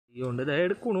ഇതുകൊണ്ട് ഇതാ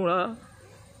എടുക്കണൂടാ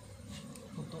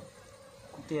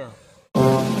കുത്തിയാ.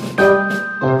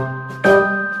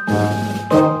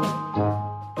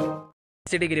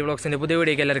 ഡിഗ്രി വ്ളോഗ്സിൻ്റെ പുതിയ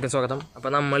വീഡിയോയ്ക്ക് എല്ലാവർക്കും സ്വാഗതം. അപ്പോൾ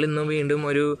നമ്മൾ ഇന്ന് വീണ്ടും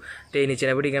ഒരു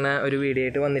തേനീച്ചനെ പിടിക്കണ ഒരു വീഡിയോ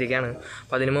ആയിട്ട് വന്നിരിക്കുകയാണ്.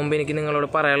 അപ്പോൾ അതിന് മുമ്പ് എനിക്ക് നിങ്ങളോട്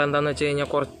പറയാനുള്ള എന്താണെന്ന് വെച്ച് കഴിഞ്ഞാൽ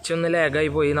കുറച്ചൊന്ന് ലാഗായി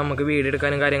പോയി നമുക്ക് വീഡിയോ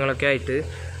എടുക്കാനും കാര്യങ്ങളൊക്കെ ആയിട്ട്.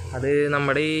 അത്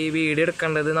നമ്മുടെ ഈ വീഡിയോ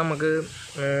എടുക്കേണ്ടത് നമുക്ക്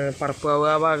പറപ്പാവ്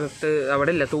ആ ഭാഗത്ത്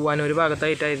അവിടെ ഇല്ല, തൂവാനൂർ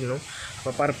ഭാഗത്തായിട്ടായിരുന്നു.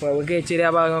 അപ്പോൾ പറപ്പാവ് കേച്ചിരി ആ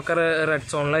ഭാഗമൊക്കെ റെഡ്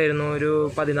സോണിലായിരുന്നു ഒരു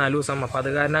 14 ദിവസം. അപ്പോൾ അത്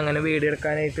കാരണം അങ്ങനെ വീഡിയോ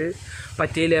എടുക്കാനായിട്ട്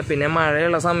പറ്റിയില്ല. പിന്നെ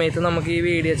മഴയുള്ള സമയത്ത് നമുക്ക് ഈ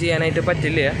വീഡിയോ ചെയ്യാനായിട്ട്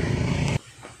പറ്റില്ല.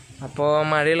 അപ്പോൾ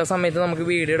മഴയുള്ള സമയത്ത് നമുക്ക്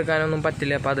വീഡിയോ എടുക്കാനൊന്നും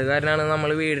പറ്റില്ല. അപ്പോൾ അത് കാരണമാണ് നമ്മൾ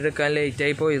വീഡിയോ എടുക്കാൻ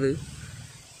ലേറ്റായി പോയത്.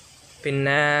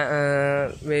 പിന്നെ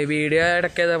വീഡിയോ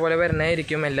ഇടയ്ക്ക് അതേപോലെ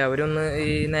വരണമായിരിക്കും. എല്ലാവരും ഒന്ന് ഈ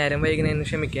നേരം വൈകുന്നതിന്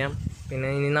ക്ഷമിക്കാം. പിന്നെ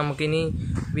നമുക്കിനി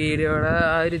വീഡിയോയുടെ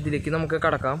ആ ഒരു ഇതിലേക്ക് നമുക്ക്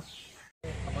കടക്കാം.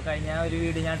 അപ്പോൾ കഴിഞ്ഞ ഒരു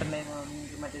വീഡിയോ ഞാൻ ഇട്ടുണ്ടായിരുന്നു,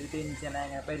 മറ്റൊരു തേനീച്ചനെ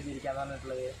അങ്ങനെ പരിചരിക്കാന്ന്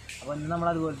പറഞ്ഞിട്ടുള്ളത്. അപ്പോൾ ഇന്ന് നമ്മൾ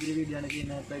അതുപോലത്തെ ഒരു വീഡിയോ ആണ്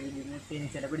ചെയ്യുന്നത്.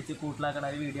 തേനീച്ചനെ പിടിച്ച് കൂട്ടിലാക്കുന്ന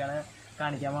ഒരു വീഡിയോ ആണ്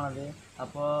കാണിക്കാൻ പോണത്.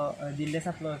 അപ്പോൾ ജില്ലാ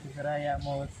സപ്ലൈ ഓഫീസറായ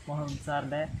മുഹമ്മദ്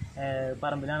സാറിൻ്റെ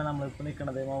പറമ്പിലാണ് നമ്മളിപ്പോൾ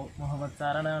നിൽക്കുന്നത്. മുഹമ്മദ്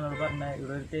സാറാണ് എന്നോട് പറഞ്ഞത്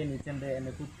ഇവിടെ ഒരു തേനീച്ചുണ്ട്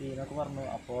എന്നെ കുത്തി എന്നൊക്കെ പറഞ്ഞു.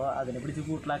 അപ്പോൾ അതിനെ പിടിച്ച്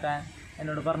കൂട്ടിലാക്കാൻ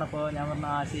എന്നോട് പറഞ്ഞപ്പോൾ ഞാൻ പറഞ്ഞു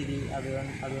ആ ശരി,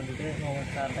 അതുകൊണ്ടിട്ട്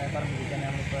മുഹമ്മദ് സാറിൻ്റെ പറമ്പിലേക്ക്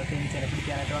നമ്മളിപ്പോൾ തേനീച്ചനെ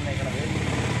പിടിക്കാനായിട്ട് വന്നേക്കണത്.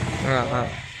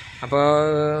 അപ്പോൾ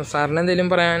സാറിന് എന്തെങ്കിലും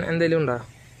പറയാൻ എന്തെങ്കിലും ഉണ്ടോ?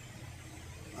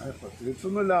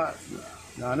 പ്രത്യേകിച്ചൊന്നുമില്ല.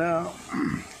 ഞാൻ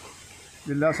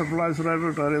ജില്ലാ സപ്ലൈ ഓഫീസറായിട്ട്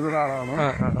റിട്ടയർ ചെയ്ത ഒരാളാണ്.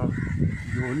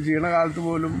 ജോലി ചെയ്യുന്ന കാലത്ത്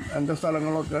പോലും എൻ്റെ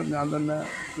സ്ഥലങ്ങളൊക്കെ ഞാൻ തന്നെ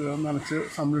നനച്ച്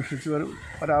സംരക്ഷിച്ച്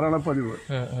വരാറാണ് പതിവ്.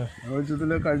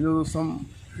 വെച്ചതിൽ കഴിഞ്ഞ ദിവസം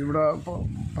ഇവിടെ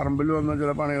പറമ്പിൽ വന്ന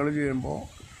ചില പണികൾ ചെയ്യുമ്പോൾ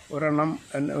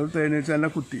ഒരു തേനീച്ച എന്നെ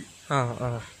കുത്തി.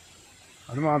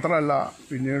 അത് മാത്രമല്ല,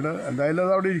 പിന്നീട് എന്തായാലും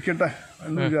അത് അവിടെ ഇരിക്കട്ടെ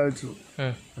എന്ന് വിചാരിച്ചു.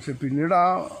 പക്ഷെ പിന്നീട്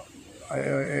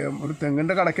ഒരു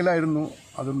തെങ്ങിൻ്റെ കടക്കിലായിരുന്നു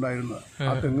അതുണ്ടായിരുന്നത്.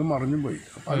 ആ തെങ്ങ് മറിഞ്ഞു പോയി.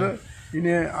 അപ്പം അത്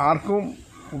ഇനി ആർക്കും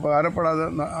ഉപകാരപ്പെടാതെ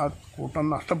ആ കൂട്ടം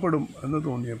നഷ്ടപ്പെടും എന്ന്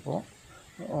തോന്നിയപ്പോൾ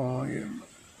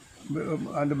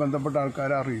അതിൻ്റെ ബന്ധപ്പെട്ട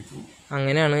ആൾക്കാരെ അറിയിച്ചു.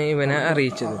 അങ്ങനെയാണ് ഇവനെ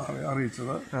അറിയിച്ചത്.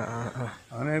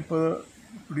 അങ്ങനെ ഇപ്പോൾ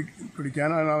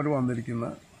പിടിക്കാനാണ് അവർ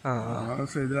വന്നിരിക്കുന്നത്. അങ്ങനെ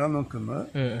ചെയ്തിടാൻ നോക്കുന്നത്.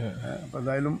 അപ്പം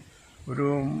എന്തായാലും ഒരു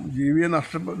ജീവിയെ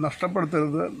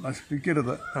നഷ്ടപ്പെടുത്തരുത്,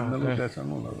 നശിപ്പിക്കരുത് എന്നുള്ള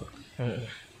ഉദ്ദേശമാണുള്ളത്.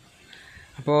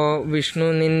 അപ്പോൾ വിഷ്ണു,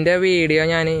 നിൻ്റെ വീഡിയോ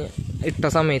ഞാൻ ഇട്ട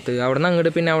സമയത്ത് അവിടെ നിന്ന്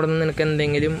അങ്ങോട്ട് പിന്നെ അവിടെ നിന്ന് നിനക്ക്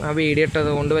എന്തെങ്കിലും ആ വീഡിയോ ഇട്ടത്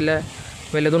കൊണ്ട്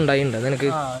വല്ലതുണ്ടായിണ്ടോ നിനക്ക്?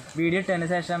 വീഡിയോ ഇട്ടതിന്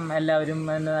ശേഷം എല്ലാവരും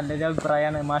നല്ലൊരു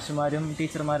അഭിപ്രായമാണ്. മാഷുമാരും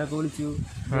ടീച്ചർമാരൊക്കെ വിളിച്ചു,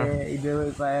 ഇത്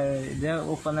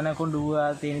ഒപ്പം തന്നെ കൊണ്ടുപോവുക,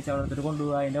 തേനീച്ച വളർത്തിട്ട്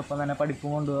കൊണ്ടുപോവുക, അതിൻ്റെ ഒപ്പം തന്നെ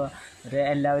പഠിപ്പും കൊണ്ടുപോവുക.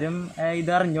 എല്ലാവരും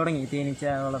ഇത് അറിഞ്ഞു തുടങ്ങി. തേനീച്ച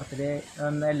വളർത്തൽ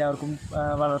എല്ലാവർക്കും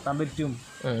വളർത്താൻ പറ്റും,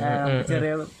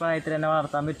 ചെറിയ പ്രായത്തിൽ തന്നെ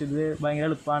വളർത്താൻ പറ്റും, ഇത് ഭയങ്കര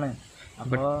എളുപ്പമാണ്.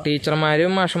 അപ്പോൾ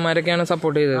ടീച്ചർമാരും മാഷന്മാരൊക്കെയാണ്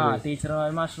സപ്പോർട്ട് ചെയ്തത്.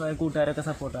 ടീച്ചർമാരും മാഷന്മാരും കൂട്ടുകാരൊക്കെ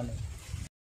സപ്പോർട്ടാണ്.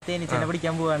 തേനീച്ചനെ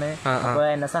പിടിക്കാൻ പോവാണ്. അപ്പോൾ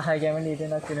എന്നെ സഹായിക്കാൻ വേണ്ടിയിട്ട്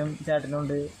അച്ഛനും ചേട്ടനും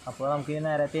ഉണ്ട്. അപ്പോൾ നമുക്ക്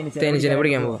നേരെ തേനീച്ചനെ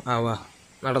പിടിക്കാൻ പോവാം. വാ,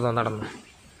 നടന്നു.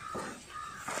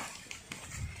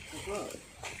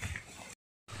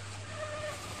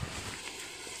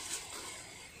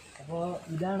 അപ്പോൾ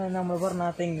ഇതാണ് നമ്മൾ പറഞ്ഞ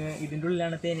തെങ്ങ്. ഇതിൻ്റെ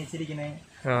ഉള്ളിലാണ് തേനീച്ചിരിക്കുന്നത്.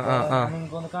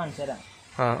 നിങ്ങൾക്കൊന്ന് കാണിച്ചു തരാം.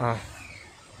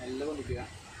 എല്ലാം കൊണ്ടിരിക്കുക.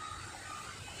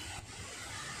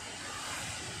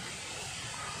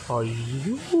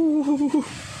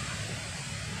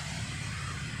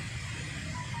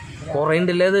 കൊറേ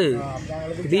ഉണ്ടല്ലേ അത്.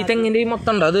 ഇത് ഈ തെങ്ങിന്റെ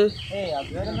മൊത്തം ഉണ്ടോ? അത്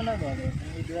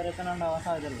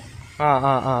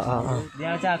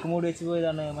ഞാൻ ചാക്ക് മൂടി വെച്ച്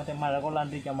പോയതാണ്. മറ്റേ മഴ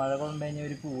കൊള്ളാണ്ടിരിക്കാം. മഴ കൊള്ളു കഴിഞ്ഞാൽ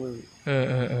ഒരു പൂവ്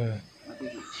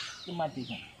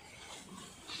മാറ്റിക്കാം.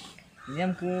 ഇനി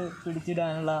നമുക്ക്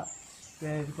പിടിച്ചിടാനുള്ള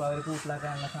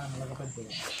കൂട്ടിലാക്കാനുള്ള സാധനങ്ങളൊക്കെ പഠിച്ചത്.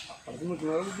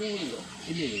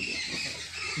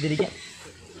 ഇതിരിക്കാം.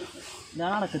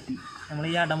 ഇതാണ് അടക്കത്തി. നമ്മൾ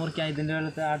ഈ അടമുറിക്കാൻ, ഇതിൻ്റെ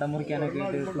അടുത്ത് അടമുറിക്കാനൊക്കെ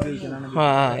ഉപയോഗിക്കുന്നതാണ്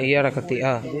ഈ അടക്കത്തി.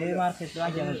 ഇത് മാർക്കറ്റിൽ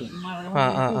വാങ്ങിക്കാൻ പറ്റും.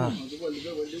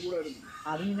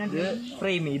 അത് ഇത്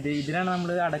ഫ്രെയിം ഇതിലാണ് നമ്മൾ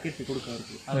അടക്കെട്ടി കൊടുക്കാറ്.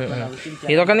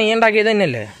 ഇതൊക്കെ നീ ഉണ്ടാക്കിയത്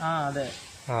തന്നെയല്ലേ? അതെ.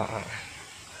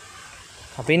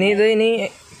 അപ്പൊ ഇനി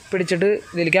പിടിച്ചിട്ട്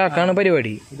ഇതിലേക്ക് ആക്കാണ്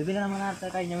പരിപാടി. ഇത് പിന്നെ നമ്മൾ നേരത്തെ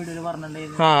കഴിഞ്ഞ വീഡിയോയിൽ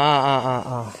പറഞ്ഞിട്ടുണ്ടായിരുന്നു.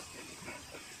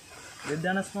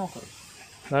 ഇതാണ് സ്മോക്കർ.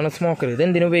 അതാണ് സ്മോക്കർ. ഇത്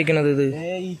എന്തിനാ ഉപയോഗിക്കണത്? ഇത്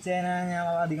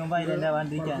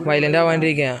വയലന്റ്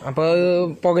ആവാണ്ടിരിക്കാൻ. അപ്പൊ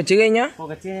പുകച്ചു കഴിഞ്ഞാൽ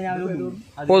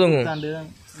ഒതുങ്ങും.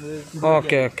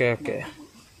 ഓക്കെ.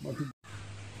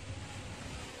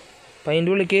 അപ്പൊ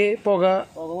അതിൻ്റെ ഉള്ളിക്ക് പുക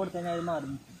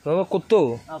കുത്തോ?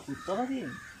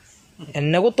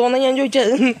 എന്നെ കുത്തോന്നാ ഞാൻ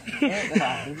ചോദിച്ചത്.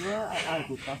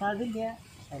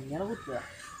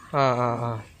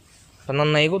 അപ്പൊ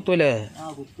നന്നായി കുത്തൂലേ?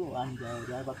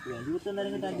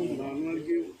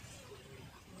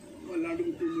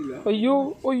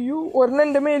 അയ്യോ ഒരെണ്ണം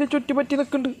എൻ്റെ മേലെ ചുറ്റി പറ്റി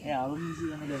നിൽക്കുന്നുണ്ട്.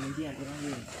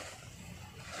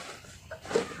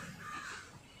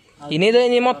 ഇനി ഇത്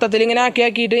ഇനി മൊത്തത്തിൽ ഇങ്ങനെ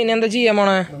ആക്കിയിട്ട് ഇനി എന്താ ചെയ്യാൻ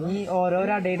പോണേ?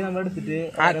 ഓരോരോ അടയിട്ട് നമ്മൾ എടുത്തിട്ട്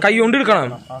കൈ കൊണ്ട് എടുക്കണം.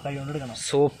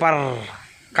 സൂപ്പർ.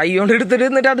 കൈ കൊണ്ട് എടുത്തിട്ട്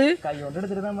എന്നിട്ട് അത്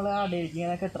നമ്മൾ അടയിലേക്ക്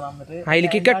ഇങ്ങനെ കെട്ടണം. എന്നിട്ട്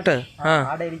അതിലേക്ക് കെട്ട്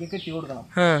അടയിലേക്ക് കെട്ടി കൊടുക്കണം.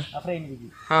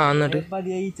 എന്നിട്ട്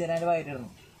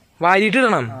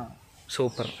വാരിയിട്ടിടണം.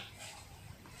 സൂപ്പർ.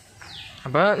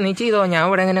 അപ്പൊ നീ ചെയ്തോ, ഞാൻ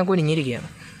ഇവിടെ ഇങ്ങനെ കുനിഞ്ഞിരിക്കുക.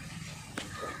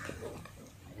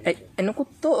 എന്നെ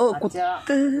കുത്തോ കുത്ത്.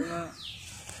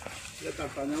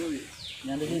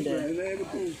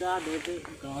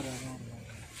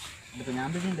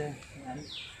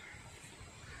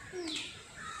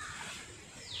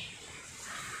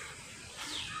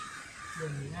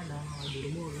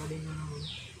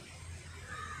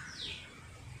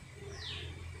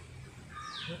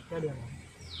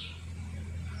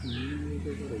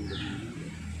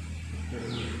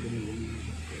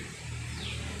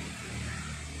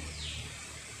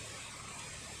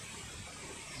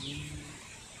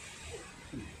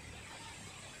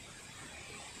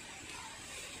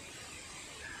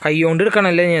 കൈ കൊണ്ട്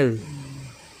എടുക്കണല്ലേ ഞാൻ അത്.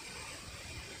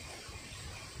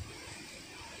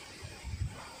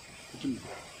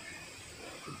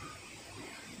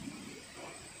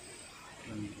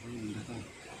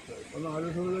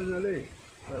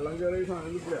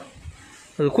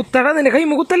 അത് കുത്തടാ, നിന്റെ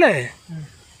കൈമ കുത്തല്ലേ?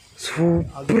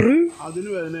 സൂപ്പർ. അതിന്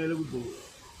വേദനയിൽ കുത്തു.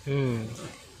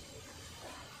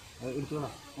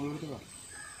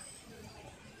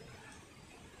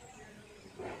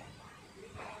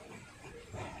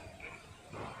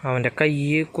 അവന്റെ കൈ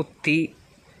കുത്തി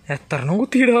എത്രണ്ണം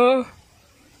കുത്തിയിടാ.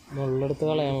 മുള്ളെടുത്ത്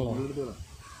കളയാണല്ലോ.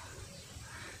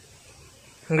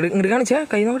 ഇങ്ങോട്ട് കാണിച്ചാ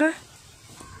കൈ നോക്കട്ടെ.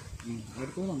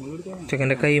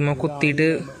 ചെക്കൻ്റെ കൈമ കുത്തിയിട്ട്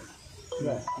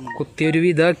കുത്തിയൊരു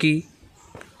വിധാക്കി.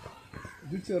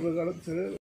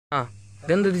 ആ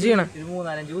ഇതെന്ത് ചെയ്യണം?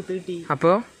 3-4 കുത്ത് കിട്ടി.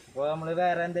 അപ്പൊ നമ്മള്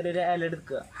വേറെ എന്തെങ്കിലും ഒരു ഇല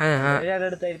എടുക്കുക. ഇല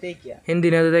എടുത്താൽ തേക്കുക.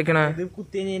 എന്തിനാ അത് തേക്കണ? ഇത്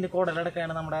കുത്തി കഴിഞ്ഞ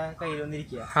കുടലടക്കാണ് നമ്മുടെ കയ്യിൽ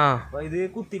വന്നിരിക്കുക. അപ്പൊ ഇത്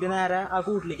കുത്തിട്ട് നേരെ ആ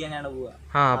കൂട്ടിലേക്ക് തന്നെയാണ് പോവുക.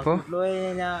 കൂട്ടിൽ പോയി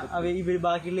കഴിഞ്ഞാൽ ഇവര്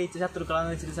ബാക്കിയുള്ള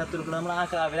ശത്രുക്കളാന്ന് വെച്ചിട്ട് ശത്രുക്കൾ നമ്മൾ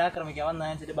അവരെ ആക്രമിക്കാൻ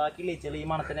വന്നതനുസരിച്ച് ബാക്കിയുള്ള ഈച്ചകൾ ഈ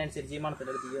മണത്തിനനുസരിച്ച് ഈ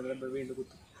മണത്തിന്റെ അടുത്ത് വീണ്ടും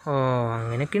കുത്തും. ഓ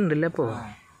അങ്ങനെയൊക്കെ ഉണ്ടല്ലേ. അപ്പോ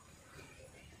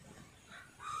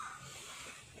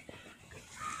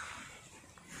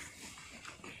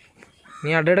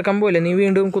നീ അടയെടുക്കാൻ പോലെ നീ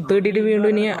വീണ്ടും കുത്ത് കിട്ടിയിട്ട്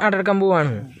വീണ്ടും നീ അടയെടുക്കാൻ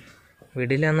പോവാണ്.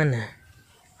 വീടില്ലാന്ന് തന്നെ.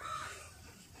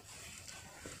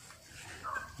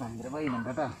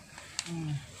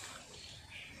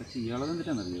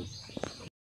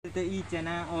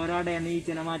 ഈച്ചനെ ഓരോ അടയാണ്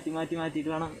ഈച്ചനെ മാറ്റിയിട്ട്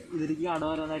വേണം ഇതിലേക്ക് അട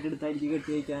ഓരോന്നായിട്ട് എടുത്തായിരിക്കും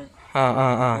കെട്ടി വയ്ക്കാൻ.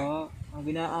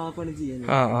 പിന്നെ ആ പണി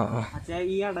ചെയ്യുന്നത്. അച്ഛാ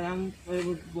ഈ അട ഞാൻ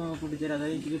പൊട്ടിച്ചേരാം.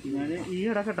 അതായത് എനിക്ക് കിട്ടി. ഞാൻ ഈ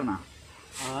അട കെട്ടണ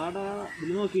ആ അട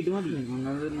ഇതിൽ നോക്കിയിട്ട് മതി.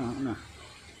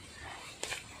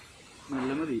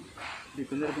 നല്ല മതി.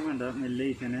 ഇപ്പം തിരക്കും വേണ്ട. മെല്ലെ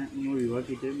ഈച്ചനെ ഒന്ന്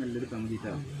ഒഴിവാക്കിയിട്ട് മെല്ലെ എടുക്കാൻ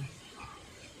മതിയിട്ടാ.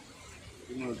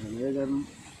 കാരണം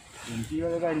എനിക്ക് ഈ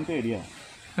വക കാര്യം പേടിയാ.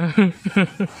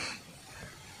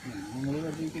 നമ്മൾ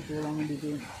കിട്ടിക്കൊള്ളാൻ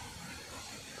വേണ്ടിയിട്ട്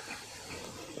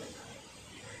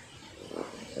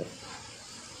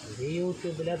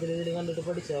യൂട്യൂബിൽ അതിൽ കണ്ടിട്ട്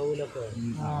പഠിച്ചാവൂലൊക്കെ.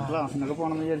 ക്ലാസ്സിനൊക്കെ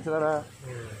പോകണമെന്ന് വിചാരിച്ചതാ.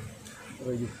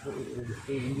 രജിസ്റ്റർ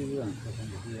ചെയ്തതാണ്.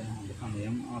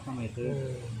 സമയം ആ സമയത്ത്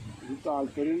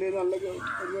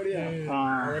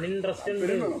അവന്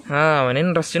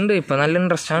ഇൻട്രസ്റ്റ് ഉണ്ട്. ഇപ്പൊ നല്ല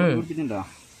ഇൻട്രസ്റ്റ് ആണ്.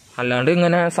 അല്ലാണ്ട്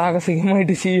ഇങ്ങനെ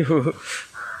സാഹസികമായിട്ട് ചെയ്യൂ.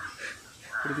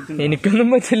 എനിക്കൊന്നും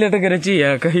പറ്റില്ല ഇങ്ങനെ ചെയ്യാ.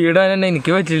 കൈയിടാൻ തന്നെ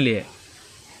എനിക്ക് പറ്റില്ലേ.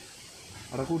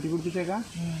 അവിടെ കൂട്ടി പിടിപ്പിച്ചേക്കാം.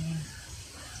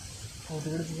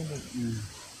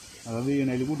 അതാ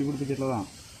വീണയിൽ കൂട്ടി പിടിപ്പിച്ചിട്ടുള്ളതാണ്.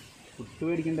 കുട്ടി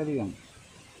മേടിക്കേണ്ട അധികം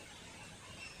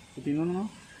കുട്ടിന്നോ.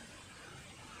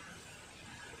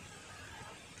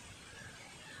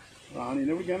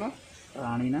 റാണീനെ പിടിക്കാനാ?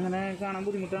 റാണീനെ അങ്ങനെ കാണാൻ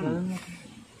ബുദ്ധിമുട്ടാണ്.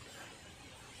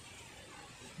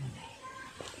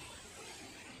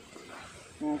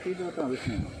 നോക്കിയിട്ട് കേട്ടോ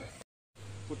വിഷ്ണു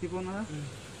കുട്ടി പോകുന്നതാ.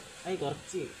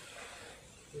 കുറച്ച്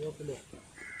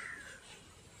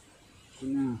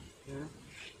പിന്നെ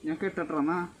ഞാൻ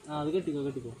കെട്ടട്ടെന്നാ. അത് കെട്ടിക്കോ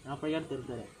ഞാൻ അപ്പോഴേ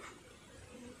അടുത്തെടുത്തരാം.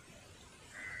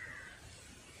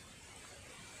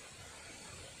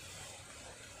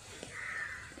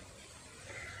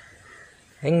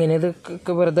 എങ്ങനെ ഇത്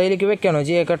വെറുതെ അതിലേക്ക് വെക്കണോ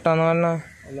ചെയ്യാ? കെട്ടാന്ന് പറഞ്ഞാ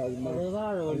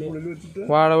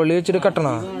വാഴവള്ളി വെച്ചിട്ട്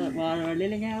കെട്ടണോ? വാഴവള്ളി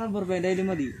അല്ലെങ്കിൽ റബ്ബർ ബാൻഡ് ആയാലും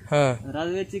മതി.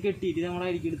 അത് വെച്ച് കെട്ടിയിട്ട് നമ്മൾ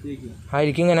അരിക്ക് എടുത്ത് വെക്കും.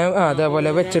 അരിക്ക് ഇങ്ങനെ അതേപോലെ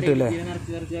വെച്ചിട്ടില്ലേ?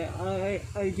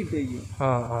 അരിക്കിട്ട് വെക്കും.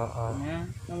 പിന്നെ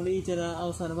നമ്മൾ ഈ ചില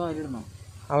അവസാനം വാരിടണം.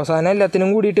 അവസാനം എല്ലാത്തിനും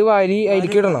കൂടിയിട്ട് വാരി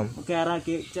അരിക്ക് ഇടണം.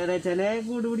 കേറാക്കി ചില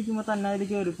കൂട് പിടിക്കുമ്പോ തന്നെ അതിൽ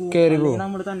കയറി പോകും.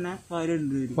 നമ്മൾ തന്നെ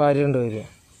വാരിണ്ട് വരും.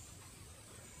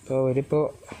 ഇപ്പൊ അവരിപ്പോ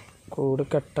കൂട്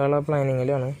കെട്ടാനുള്ള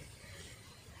പ്ലാനിങ്ങിലാണ്.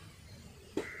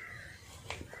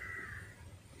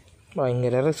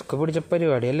 ഭയങ്കര റിസ്ക് പിടിച്ച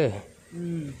പരിപാടിയല്ലേ.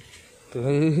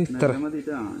 ഇത്ര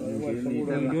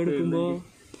വീഡിയോ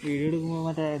എടുക്കുമ്പോ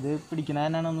മറ്റേ ഇത്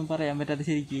പിടിക്കണൊന്നും പറയാൻ പറ്റാത്ത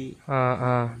ശരിക്ക്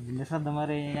ഇതിന്റെ ശ്രദ്ധ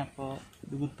മാറിയ അപ്പൊ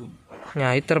ഇത് കുത്തും.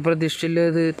 ഞാൻ ഇത്ര പ്രതീക്ഷിച്ചില്ല,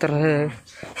 ഇത്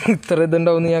ഇത്ര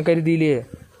ഇതുണ്ടാവും ഞാൻ കരുതിയില്ലേ.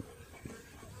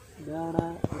 ഇതവിടെ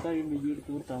കഴിയുമ്പോ എടുത്ത്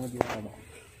കൊടുത്താൽ മതി. അവിടെ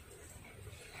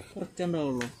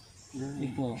കുറച്ചുണ്ടാവുള്ളൂ.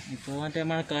 ഇപ്പൊ മറ്റേ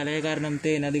മഴക്കാലമായ കാരണം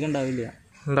തേൻ അധികം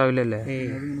ഉണ്ടാവില്ലല്ലേ.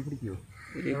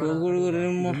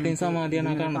 മുട്ടയും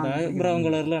സമാധിയാണ് കാണുന്നത്. ബ്രൗൺ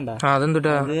കളറിലുണ്ടാ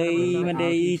അതെന്തുട്ടാ? അത് ഈ മറ്റേ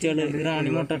ഈച്ചകള് റാണി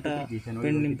മുട്ടട്ട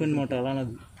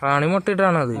പെൺമുട്ടകളാണത്. റാണി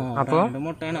മുട്ടയിട്ടാണത്. അപ്പൊ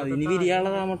മുട്ടയാണ് അത്. ഇനി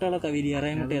വിരിയാളത് ആ മുട്ടകളൊക്കെ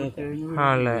വിരിയാറായ മുട്ടകളൊക്കെ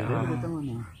ആണല്ലേ.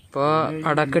 ഇപ്പൊ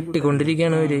അട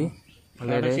കെട്ടിക്കൊണ്ടിരിക്കുകയാണ് അവര്.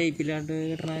 ഷേപ്പിലായിട്ട്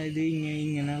കിട്ടണ ഇത്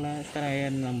ഇങ്ങനെയുള്ള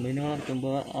സ്ഥലമായിരുന്നു. നമ്മളിതിനെ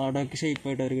വളർത്തുമ്പോ അവിടെയൊക്കെ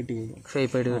ഷേപ്പായിട്ട് അവർ കെട്ടിക്കോളും.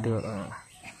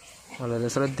 വളരെ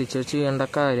ശ്രദ്ധിച്ച് ചെയ്യേണ്ട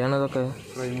കാര്യമാണ് ഇതൊക്കെ.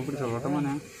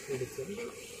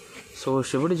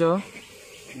 സൂക്ഷിച്ച് പിടിച്ചോ.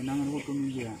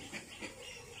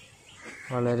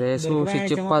 വളരെ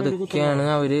സൂക്ഷിച്ച് പതുക്കെയാണ്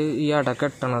അവര് ഈ അട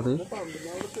കെട്ടണത്.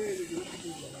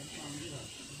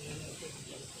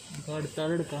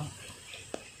 അടുത്താളെടുക്കാം.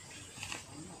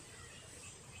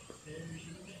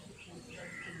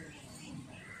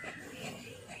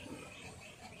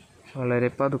 വളരെ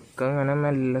പതുക്കെ അങ്ങനെ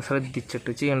മെല്ലെ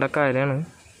ശ്രദ്ധിച്ചിട്ട് ചെയ്യേണ്ട കാര്യമാണ്.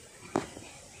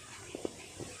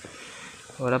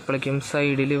 ഒരപ്പോഴേക്കും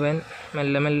സൈഡിൽ ഇവൻ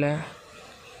മെല്ലെ മെല്ലെ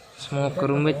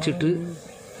സ്മോക്കറും വെച്ചിട്ട്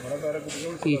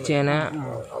ഈ ചേന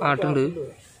ആട്ടുണ്ട്.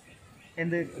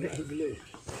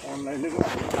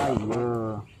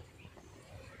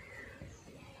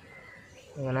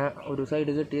 അങ്ങനെ ഒരു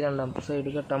സൈഡ് കെട്ടി രണ്ടാമത്തെ സൈഡ്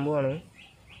കെട്ടാൻ പോവാണ്.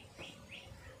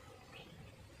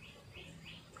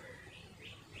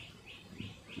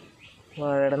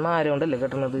 വാഴയുടെ നാര കൊണ്ടല്ലേ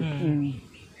കെട്ടണത്.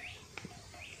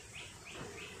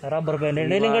 റബ്ബർ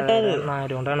പാൻറ് കെട്ടാത് നാര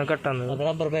കൊണ്ടാണ് കെട്ടുന്നത്.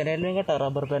 Rubber pant കെട്ടാ.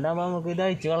 റബ്ബർ പാൻറ് ആകുമ്പോൾ നമുക്ക് ഇത്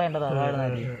അയച്ചു കളയേണ്ടതാണ്.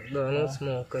 ഇതാണ്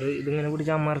സ്മോക്കർ. ഇതിങ്ങനെ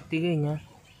പിടിച്ച് അമർത്തി കഴിഞ്ഞാൽ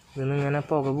ഇതിന് ഇങ്ങനെ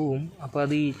പുക പോവും. അപ്പോൾ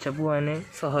അത് ഈച്ച പോകാൻ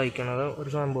സഹായിക്കണത് ഒരു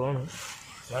സംഭവമാണ്.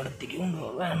 അടുത്തേക്ക്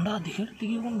കൊണ്ടുപോകാം. വേണ്ട, അധികം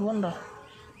അടുത്തേക്ക് കൊണ്ടുപോകണ്ട.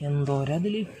 എന്തോരം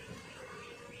അതിൽ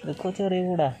ഇതൊക്കെ ചെറിയ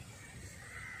കൂടാ.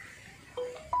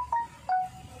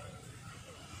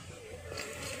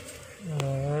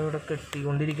 ഇവിടെ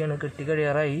കെട്ടിക്കൊണ്ടിരിക്കുകയാണ്. കെട്ടി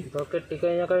കഴിയാറായി. ഇപ്പോൾ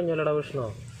കെട്ടിക്കഴിഞ്ഞാൽ കഴിഞ്ഞല്ലോടാ വിഷ്ണു.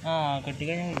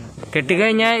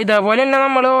 കെട്ടിക്കഴിഞ്ഞാൽ ഇതേപോലെ തന്നെ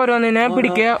നമ്മൾ ഓരോന്നിനെ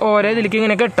പിടിക്കുക, ഓരോ ഇതിലേക്ക്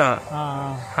ഇങ്ങനെ കെട്ടുക.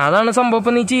 അതാണ് സംഭവം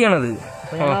ഇപ്പം നീ ചെയ്യണത്.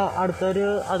 അടുത്തൊരു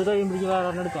അത്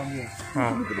കഴിയുമ്പോഴേക്കും എടുക്കാൻ പോകും.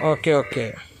 ഓക്കെ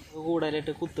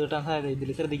കൂടുതലായിട്ട് കുത്ത് കിട്ടാൻ സാധ്യത. ഇതിൽ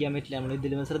ശ്രദ്ധിക്കാൻ പറ്റില്ല. നമ്മൾ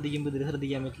ഇതിൽ ശ്രദ്ധിക്കുമ്പോൾ ഇതിൽ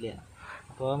ശ്രദ്ധിക്കാൻ പറ്റില്ല.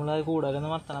 അപ്പോൾ നമ്മൾ അത്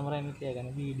കൂടുതലൊന്ന് വർത്തമാനം പറയാൻ പറ്റില്ല.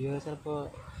 കാരണം വീഡിയോ ചിലപ്പോൾ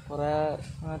കുറേ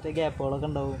മറ്റേ ഗ്യാപ്പുകളൊക്കെ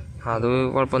ഉണ്ടാവും. അത്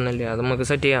കുഴപ്പമൊന്നുമില്ല, അത് നമുക്ക്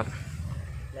സെറ്റ് ചെയ്യാം.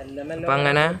 അപ്പം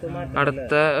അങ്ങനെ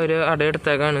അടുത്ത ഒരു അട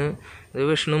എടുത്തേക്കാണ്. ഇത്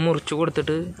വിഷ്ണു മുറിച്ച്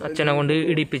കൊടുത്തിട്ട് അച്ഛനെ കൊണ്ട്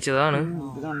ഇടിപ്പിച്ചതാണ്.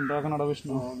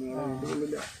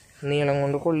 നീളം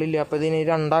കൊണ്ട് കൊള്ളില്ല. അപ്പം ഇതിന്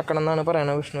രണ്ടാക്കണം എന്നാണ്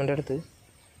പറയണത് വിഷ്ണുവിൻ്റെ അടുത്ത്.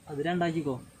 അത്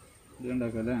രണ്ടാക്കിക്കോ.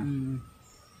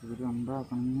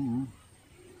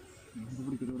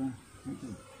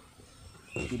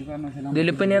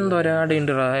 ഇതിലിപ്പം ഇനി എന്തോരം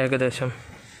അടയുണ്ടാ ഏകദേശം?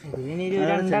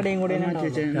 രണ്ടടയും കൂടി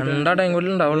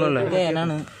ഉണ്ടാവുള്ളൂ അല്ലേ?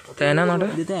 തേന നോട്ട്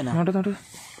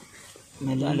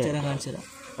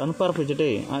അതൊന്ന് പറപ്പിച്ചിട്ടേ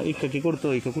ഇക്കക്ക് കൊടുത്തോ.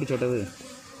 ഇക്ക കുടിച്ചോട്ടത്.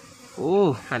 ഓ,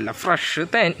 നല്ല ഫ്രഷ്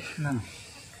തേൻ.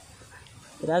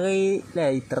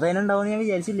 ഇത്ര തേൻ ഉണ്ടാവും ഞാൻ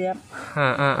വിചാരിച്ചില്ല.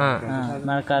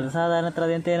 മഴക്കാലത്ത് സാധാരണ ഇത്ര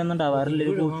അധികം തേനൊന്നും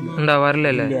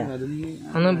ഉണ്ടാവാറില്ലല്ലേ?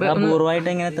 അപൂർവമായിട്ട്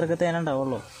എങ്ങനെ ഇത്രയൊക്കെ തേന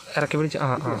ഉണ്ടാവുള്ളൂ. ഇറക്കി പിടിച്ച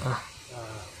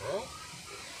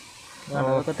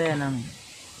അതൊക്കെ തേനാണ്.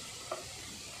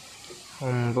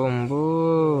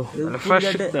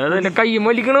 ഫ്രഷ് കൈ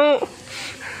മൊലിക്കണു.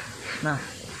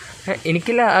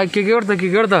 എനിക്കില്ല,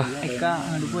 കൊടുത്തോ.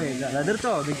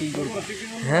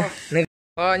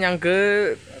 അപ്പോൾ ഞങ്ങൾക്ക്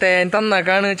തേൻ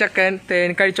തന്നേക്കാണ് ചക്കൻ. തേൻ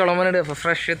കഴിച്ചോളാൻ പറഞ്ഞിട്ട്. അപ്പോൾ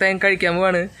ഫ്രഷ് തേൻ കഴിക്കാൻ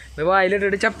പോവാണ്.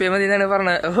 വായിലിട്ടിട്ട് ചപ്പിയാൽ മതി എന്നാണ്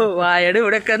പറഞ്ഞത്. വായയുടെ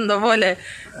ഇവിടെയൊക്കെ എന്തോ പോലെ.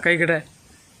 കഴിക്കട്ടെ.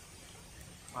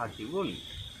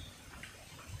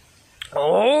 ഓ,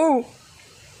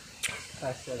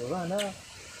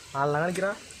 അള്ള കളിക്കണ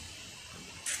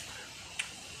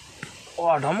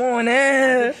ഓട മോനെ.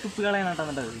 തുപ്പി കളയാനാട്ടാ.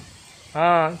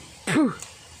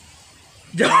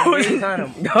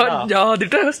 ജാതി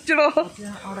ടേസ്റ്റോ.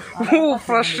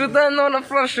 ഫ്രഷ് എന്ന് പറഞ്ഞ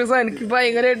ഫ്രഷ് എനിക്ക്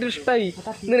ഭയങ്കരമായിട്ട് ഇഷ്ടമായി.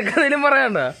 നിനക്കതിലും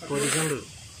പറയണ്ട.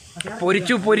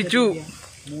 പൊരിച്ചു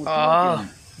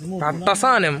കട്ട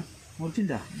സാധനം.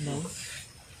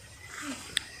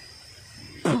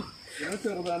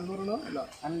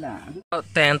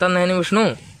 തേൻ തന്നതിന് വിഷ്ണു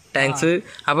താങ്ക്സ്.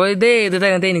 അപ്പൊ ഇത് ഏത്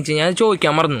തേൻ തേനീച്ച? ഞാൻ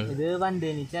ചോദിക്കാൻ മറന്നു. ഇത്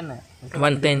വൻതേനീച്ച തന്നെ.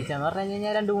 തേനീച്ചെന്ന് പറഞ്ഞു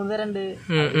കഴിഞ്ഞാൽ 2-3 തരം ഉണ്ട്.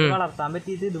 വളർത്താൻ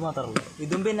പറ്റിയത് ഇത് മാത്രമേ ഉള്ളൂ.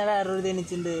 ഇതും പിന്നെ വേറൊരു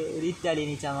തേനീച്ചുണ്ട്, ഒരു ഇറ്റാലിയൻ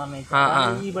ഈച്ചാന്ന് പറഞ്ഞാൽ.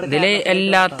 ഇതില്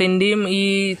എല്ലാത്തിന്റെയും ഈ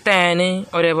തേന്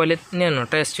ഒരേപോലെ തന്നെയാണോ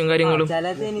ടേസ്റ്റും കാര്യങ്ങളും? ചില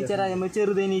തേനീച്ച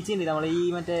ചെറു തേനീച്ച ഉണ്ട് നമ്മളെ ഈ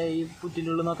മറ്റേ ഈ പുറ്റിൻ്റെ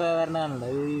ഉള്ളിൽ നിന്നൊക്കെ വരണ കാണുന്നുണ്ട്,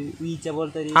 ഈച്ച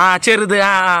പോലത്തെ ഒരു ചെറുത്.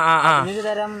 ഒരു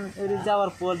തരം ഒരു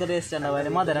ചവർപ്പ് പോലത്തെ ടേസ്റ്റ് ഉണ്ടാവും,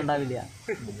 മധുരം ഉണ്ടാവില്ല.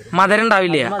 മധുരം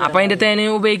ഉണ്ടാവില്ല. അപ്പൊ അതിന്റെ തേന്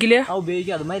ഉപയോഗിക്കില്ല?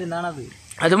 ഉപയോഗിക്കും, അത് മരുന്നാണത്.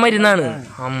 അത് മരുന്നാണ്.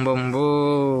 അമ്പമ്പോ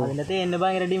അതിന്റെ തേനിന്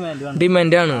ഭയങ്കര ഡിമാൻഡാണ്.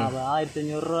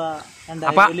 1500 രൂപ.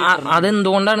 അപ്പൊ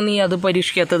അതെന്തുകൊണ്ടാണ് നീ അത്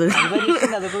പരീക്ഷിക്കാത്തത്?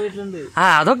 അതൊക്കെ വീട്ടിലുണ്ട്.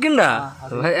 അതൊക്കെ ഉണ്ടാ?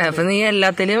 അപ്പൊ നീ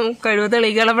എല്ലാത്തിലും കഴിവ്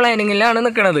തെളിയിക്കാനുള്ള പ്ലാനിങ്ങിലാണ്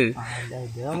നിക്കണത്.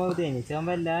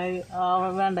 തേനീച്ചാകുമ്പോ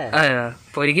എല്ലാം വേണ്ടേ?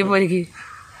 പൊരിക്ക്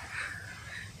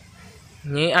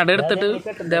നീ അടെടുത്തിട്ട്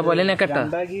ഇതേപോലെ തന്നെ കെട്ടാ.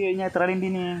 എത്ര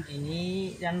ഇനി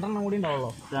 2 കൂടി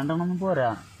ഉണ്ടാവുള്ളൂ. 2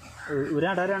 പോരാ, ഒരു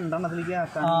 2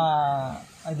 ആക്കാൻ.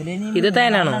 ഇത്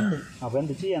തേനാണോ? അപ്പൊ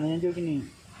എന്ത് ചെയ്യാന്ന് ഞാൻ ചോദിക്കുന്നേ.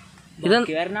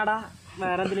 വരണടാ,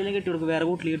 വേറെ എന്തെങ്കിലും കെട്ടി കൊടുക്കും, വേറെ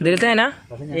കൂട്ടിൽ. ഇതിൽ തേനാ?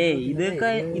 ഇതൊക്കെ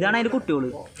ഇതാണ് അതിന്റെ കുട്ടികള്.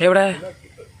 എവിടെ?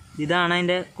 ഇതാണ്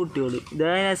അതിന്റെ കുട്ടികള്.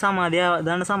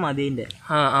 ഇതാണ് സമാധി അതിന്റെ.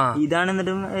 ഇതാണ്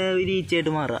എന്നിട്ടും ഒരു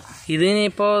ഈച്ചയായിട്ട് മാറുക.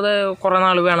 ഇതിനിപ്പോ കൊറേ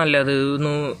നാള് വേണല്ലോ അത്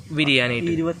ഒന്ന്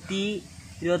വിരിയാനായിട്ട്.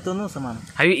 21 ദിവസമാണ്.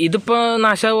 ഇതിപ്പോ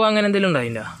നാശാവോ അങ്ങനെ എന്തെങ്കിലും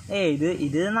ഉണ്ടായില്ല?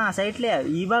 ഇത് നാശായിട്ടില്ല,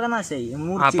 ഈ ഭാഗം നാശായി.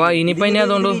 അപ്പൊ ഇനിയിപ്പോ ഇനി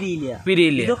അതുകൊണ്ട്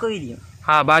വിരിയില്ല? ഇതൊക്കെ വിരിയും.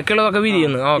 ബാക്കിയുള്ളതൊക്കെ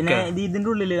വിരിയുന്നു. ഓക്കെ. ഇതിന്റെ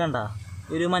ഉള്ളില് കണ്ട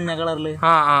ഒരു മഞ്ഞ കളറില്,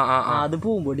 അത്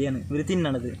പൂമ്പൊടിയാണ് ഇവര്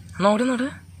തിന്നണത്. നോട്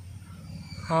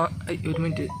ഒരു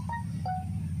മിനിറ്റ്.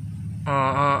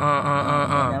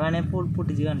 ഞാൻ വേണേ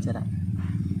പൊട്ടിച്ച് കാണിച്ചുതരാം.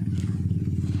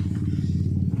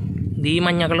 ഇത് ഈ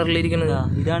മഞ്ഞ കളറിലിരിക്കുന്നത്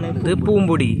ഇതാണ്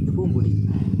പൂമ്പൊടി.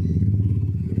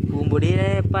 പൂമ്പൊടിയിലെ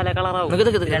പല കളറാവും.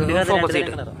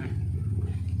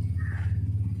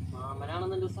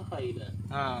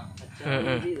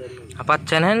 അപ്പൊ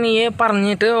അച്ഛനെ നീ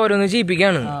പറഞ്ഞിട്ട് ഓരോന്ന്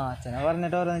ചെയ്യിപ്പിക്കാണ്? അച്ഛനെ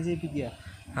പറഞ്ഞിട്ട് ഓരോന്ന് ചെയ്യിപ്പിക്കുക.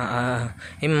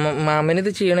 ഈ മാമന്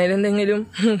ഇത് ചെയ്യണേൽ എന്തെങ്കിലും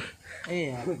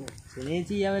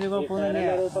ചെയ്യാൻ വലിയ കുഴപ്പമൊന്നുമില്ല,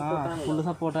 ഫുള്ള്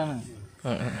സപ്പോർട്ടാണ്.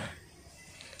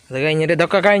 അത് കഴിഞ്ഞിട്ട്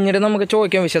ഇതൊക്കെ കഴിഞ്ഞിട്ട് നമുക്ക്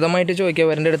ചോദിക്കാം, വിശദമായിട്ട് ചോദിക്കാം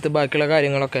അവരുടെ അടുത്ത് ബാക്കിയുള്ള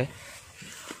കാര്യങ്ങളൊക്കെ.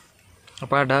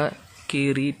 അപ്പൊ അട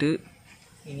കീറിയിട്ട്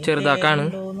ചെറുതാക്കാണ്.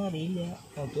 അറിയില്ല,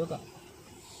 നോക്കി നോക്കാം.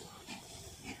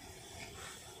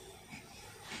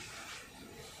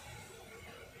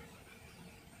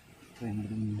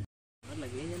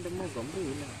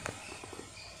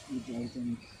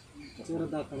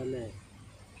 ചെറുതാക്കണല്ലേ,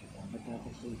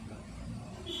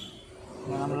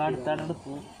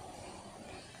 നമ്മളടുത്തടുത്ത്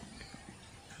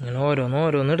അങ്ങനെ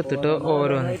ഓരോന്ന് എടുത്തിട്ട്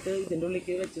ഓരോന്ന് ഇതിന്റെ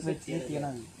ഉള്ളിലേക്ക് വെച്ച്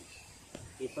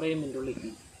ഈ ഫ്രെയിമിന്റെ ഉള്ളിലേക്ക്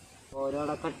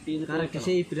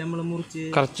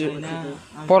കുറച്ച്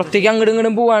പുറത്തേക്ക് അങ്ങോട്ടും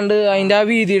ഇങ്ങോട്ടും പോവാണ്ട് അതിന്റെ ആ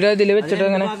വീതിയുടെ ഇതില് വെച്ചിട്ട്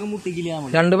അങ്ങനെ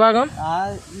 2 ഭാഗം,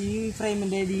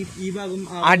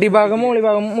 അടിഭാഗം മോളി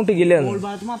ഭാഗം മുട്ടിക്കില്ല,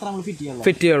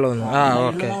 ഫിറ്റ് ചെയ്യുള്ളൂ.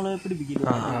 ഓക്കെ.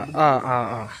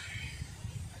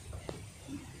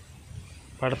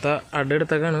 അടുത്ത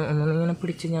അടുത്തൊക്കെയാണ് ഒന്നിങ്ങനെ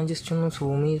പിടിച്ച് ഞാൻ ജസ്റ്റ് ഒന്ന്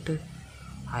സൂം ചെയ്തിട്ട്.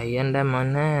 അയ്യന്റെ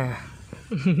മന്നെ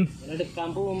എടുക്കാൻ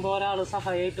പോകുമ്പോ ഒരാള്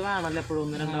സഹായിട്ട് വേണല്ലോ, എപ്പോഴും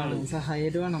 1-2 ആള്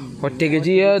സഹായിട്ട് വേണം. ഒറ്റയ്ക്ക്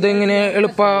ചെയ്യാ അതെങ്ങനെ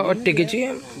എളുപ്പ? ഒറ്റയ്ക്ക്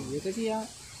ചെയ്യാം.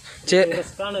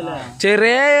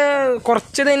 ചെറിയ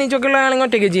കുറച്ച് തേനീച്ചൊക്കെ ഉള്ളതാണെങ്കിൽ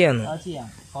ഒറ്റയ്ക്ക് ചെയ്യാന്ന്.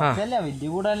 വലിയ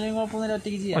കൂടാനും കുഴപ്പമൊന്നുമില്ല,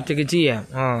 ഒറ്റയ്ക്ക് ചെയ്യാം.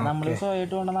 നമ്മള്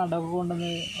സ്വയമായിട്ട് കൊണ്ട് നടക്ക്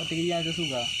കൊണ്ടുവന്ന് ഒറ്റയ്ക്ക് ചെയ്യാൻ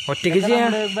സുഖം. ഒറ്റയ്ക്ക് ചെയ്യാം.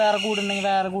 വേറെ കൂടുണ്ടെങ്കിൽ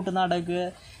വേറെ കൂട്ട് നടക്ക്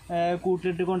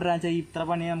കൂട്ടിട്ട് കൊണ്ടുവരാൻ വെച്ചാൽ ഇത്ര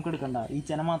പണി നമുക്ക് എടുക്കണ്ട,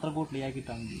 ഈച്ചനെ മാത്രം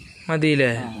കൂട്ടിലാക്കിട്ടാ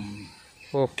മതിയില്ലേ?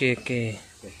 ഓക്കെ.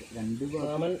 ആ 2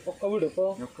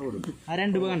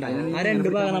 ഭാഗം ഉണ്ടാവും. ആ 2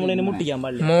 ഭാഗം നമ്മളിനെ മുട്ടിക്കാൻ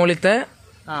പാടില്ല. മോളിത്തെ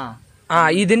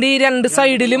ഇതിന്റെ ഈ 2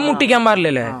 സൈഡിലും മുട്ടിക്കാൻ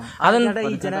പാടില്ലല്ലേ? അതെന്താ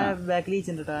ഈച്ചനെ ബാക്കിൽ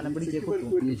ഈച്ചനെ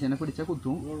പിടിച്ചാ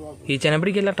കുത്തും. ഈച്ചനെ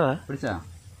പിടിക്കല്ലട്ടാ.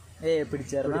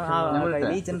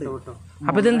 ഈച്ചുണ്ട്.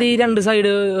 അപ്പൊ ഇതെന്ത് ഈ 2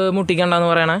 സൈഡ് മുട്ടിക്കണ്ടെന്ന്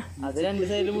പറയണേ? അത് 2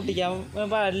 സൈഡിൽ മുട്ടിക്കാൻ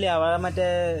പാടില്ല.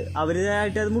 അവരെ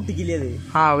അവരായിട്ട് അത് മുട്ടിക്കില്ലേ?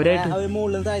 അവരായിട്ട്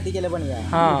മുകളിൽ താഴ്ത്തിക്കല്ലേ പണിയാ.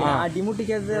 അടി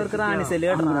മുട്ടിക്കാത്ത അവർക്ക് റാണിസെല്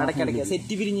കെട്ടണം. ഇടയ്ക്കിടയ്ക്ക്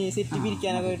സെറ്റ്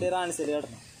പിരിക്കാനൊക്കെ ആയിട്ട് റാണിസെല്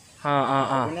കെട്ടണം.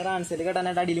 പിന്നെ റാണിസെല്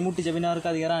കെട്ടാനായിട്ട് അടിയിൽ മുട്ടിച്ച പിന്നെ അവർക്ക്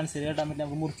അധികം റാണിസെല് കെട്ടാൻ പറ്റും,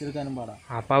 നമുക്ക് മുറിച്ചെടുക്കാനും പാടാം.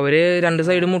 അപ്പൊ അവര് 2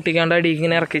 സൈഡ് മുട്ടിക്കാണ്ട് അടിയിൽ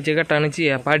ഇങ്ങനെ ഇറക്കിച്ച് കെട്ടാണ്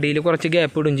ചെയ്യുക. അപ്പൊ അടിയിൽ കുറച്ച്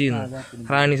ഗ്യാപ്പ് ഇടും ചെയ്യുന്നു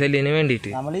റാണിസെല്ലിന് വേണ്ടിട്ട്.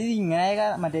 നമ്മള് ഇങ്ങനെ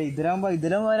മറ്റേ ഇതിലും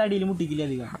അടിയിൽ മുട്ടിക്കില്ല,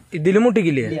 അധികം ഇതിലും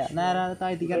മുട്ടിക്കില്ലേ? നേരെ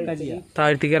താഴ്ത്തിക്ക് ഇറക്കാൻ ചെയ്യാം.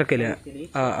 താഴ്ത്തിക്ക് ഇറക്കില്ല.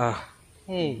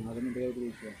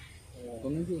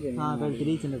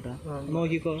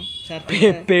 നോക്കിക്കോ,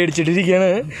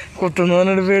 പേടിച്ചിട്ടിരിക്കാണ്. കുത്തുന്നു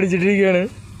പറഞ്ഞിട്ട് പേടിച്ചിട്ടിരിക്കാണ്.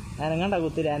 അനങ്ങണ്ട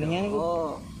കുത്തില്ല, അനങ്ങാൻ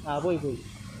പോയി.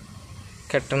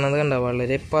 കെട്ടണത് കണ്ട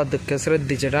വളരെ പതുക്കെ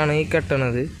ശ്രദ്ധിച്ചിട്ടാണ് ഈ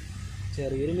കെട്ടണത്.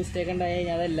 ചെറിയൊരു മിസ്റ്റേക്ക് ഉണ്ടായി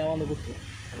കഴിഞ്ഞാൽ അതെല്ലാം വന്ന് കുത്തും.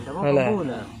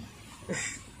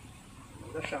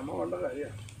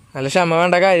 നല്ല ക്ഷമ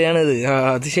വേണ്ട കാര്യമാണിത്.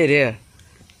 അത് ശരിയാ.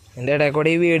 എൻ്റെ ഇടയിൽ കൂടെ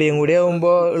ഈ വീഡിയോയും കൂടി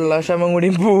ആകുമ്പോൾ ഉള്ള ക്ഷമം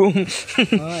കൂടിയും പോവും.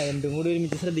 രണ്ടും കൂടി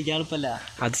ഒരുമിച്ച് ശ്രദ്ധിക്കാൻ എളുപ്പമല്ല.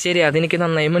 അത് ശരി, അതെനിക്ക്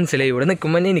നന്നായി മനസ്സിലായി. ഇവിടെ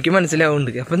നിൽക്കുമ്പോൾ എനിക്ക്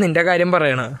മനസ്സിലാവുന്നുണ്ട്. അപ്പം നിൻ്റെ കാര്യം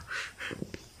പറയണ.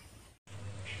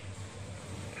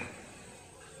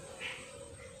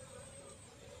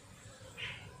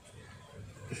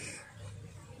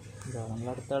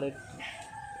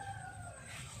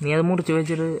 നീ അത് മുറിച്ച്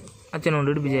വെച്ചിട്ട് അച്ഛനോട്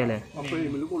ഇടിപ്പിച്ചല്ലേ?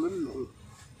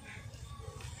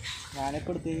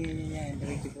 ഞാനിപ്പോ എടുത്ത് കഴിഞ്ഞാൽ എൻ്റെ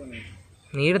വീട്ടിൽ പോകുന്നു.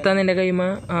 നീ എടുത്താ നിന്റെ കൈമ?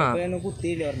 ആ,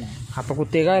 കുത്തിയില്ല പറഞ്ഞു. അപ്പൊ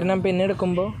കുത്തിയ കാരണം പിന്നെ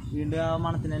എടുക്കുമ്പോ വീണ്ടും ആ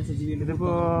മണത്തിനനുസരിച്ച് വീണ്ടും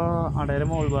ഇതിപ്പോ അടയുടെ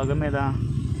മോൾ ഭാഗം ഏതാ?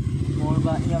 മോൾ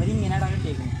ഭാഗം അവരിങ്ങനെ ഇടാൻ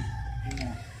കിട്ടിയേക്കുന്നു.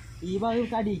 ഇങ്ങനെ ഈ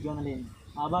ഭാഗം അടിയിക്കുവാണല്ലേ,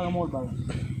 ആ ഭാഗം മോൾ ഭാഗം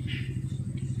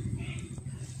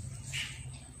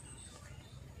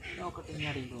നോക്കട്ടെ. ഇനി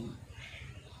അടിയിക്കുന്നു.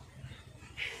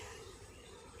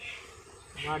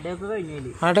 അടയൊക്കെ കഴിഞ്ഞു.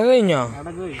 അട കഴിഞ്ഞോ?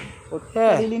 അടക്ക്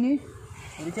കഴിഞ്ഞു.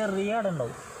 ഒരു ചെറിയ അട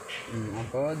ഉണ്ടാവും.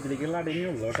 അപ്പോൾ ഇതിലേക്കുള്ള അടങ്ങി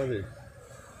ഉള്ളു കേട്ടത്.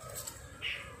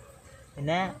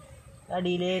 പിന്നെ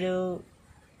അടിയിലൊരു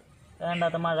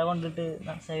വേണ്ടാത്ത മഴ കൊണ്ടിട്ട്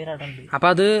സൈഡാട്ടുണ്ട്. അപ്പൊ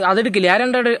അത് എടുക്കില്ലേ? ആ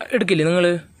രണ്ടട എടുക്കില്ലേ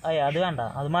നിങ്ങള്? അത് വേണ്ട,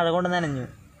 അത് മഴ കൊണ്ട് നനഞ്ഞു.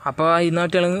 അപ്പൊ ഇന്ന്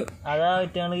ഒറ്റ അതാ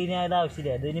ഒറ്റകൾ ഇനി അത്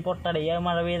ആവശ്യമില്ല. ഇത് ഇനി പൊട്ടട ഈ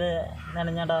മഴ പെയ്ത്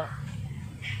നനഞ്ഞാടാ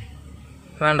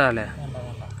വേണ്ട അല്ലേ? വേണ്ട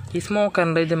വേണ്ട. ഈ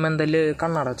സ്മോക്കറിന്റെ ഇത് എന്തെല്ലാം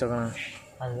കണ്ണട വെച്ചോക്കണ?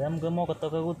 അത് നമുക്ക്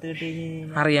മുഖത്തൊക്കെ കുത്തിയിട്ട്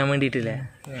അറിയാൻ വേണ്ടിയിട്ടില്ലേ?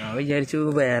 ഞാൻ വിചാരിച്ചു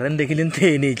വേറെ എന്തെങ്കിലും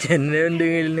തേനീച്ച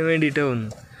എന്തെങ്കിലും വേണ്ടിയിട്ടാവുന്നു.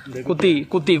 കുത്തി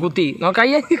കുത്തി കുത്തി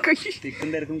നോക്കയ്യ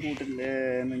തിക്കും കൂട്ടില്ലേ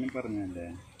പറഞ്ഞല്ലേ?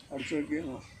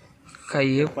 കൈ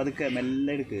പതുക്കെ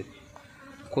മെല്ലെ എടുക്ക്.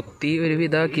 കുത്തി ഒരു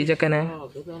വിധാക്കി ചെക്കനെ.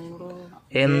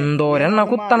 എന്തോരെണ്ണ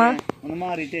കുത്തണ. ഒന്ന്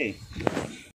മാറിയിട്ടേ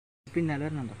പിന്നാലെ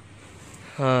വരണുണ്ടോ?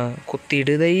 ആ,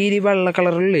 കുത്തിയിട്ട് ഇതേ ഈ വെള്ള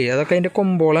കളറില്ലേ, അതൊക്കെ അതിൻ്റെ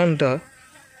കൊമ്പോളാണ് കേട്ടോ.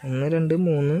 1 2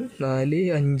 3 4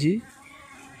 5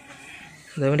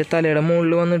 അതവൻ്റെ തലയുടെ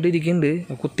മുകളിൽ വന്നിട്ട്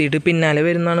ഇരിക്കുന്നുണ്ട്. കുത്തിയിട്ട് പിന്നാലെ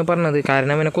വരുന്നാണ് പറഞ്ഞത്.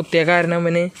 കാരണം അവനെ കുത്തിയ കാരണം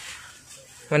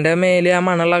അവൻ്റെ മേലെ ആ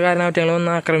മണമുള്ള കാരണം അവറ്റങ്ങൾ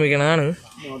വന്ന് ആക്രമിക്കണതാണ്.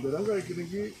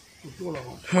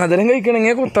 മധുരം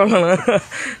കഴിക്കണമെങ്കിൽ കുത്തോളണം.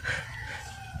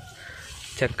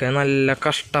 ചെക്കൻ നല്ല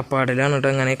കഷ്ടപ്പാടിലാണ് കേട്ടോ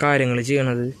അങ്ങനെ കാര്യങ്ങൾ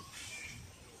ചെയ്യണത്.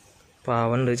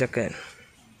 പാവണ്ട് ചെക്കൻ.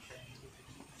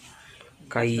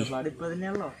 കൈ ഇപ്പൊ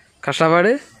തന്നെയാണല്ലോ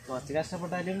കഷ്ടപ്പാട്. കുറച്ച്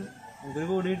കഷ്ടപ്പെട്ടാലും നമുക്കൊരു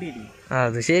കൂടി കിട്ടിയില്ലേ?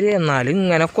 അത് ശരി. എന്നാലും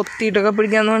ഇങ്ങനെ കൊത്തിയിട്ടൊക്കെ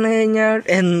പിടിക്കാന്ന് പറഞ്ഞു കഴിഞ്ഞാൽ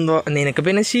എന്തോ നിനക്ക്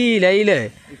പിന്നെ ശീലായില്ലേ?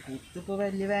 കുത്തിപ്പോ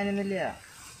വലിയ വേനൊന്നുമില്ല.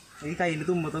 ഈ കയ്യിൽ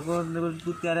തുമ്പത്തൊക്കെ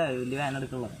കുത്തിയാലേ വലിയ വേന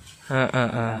എടുക്കുള്ളത്.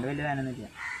 വലിയ വേനൊന്നുമില്ല.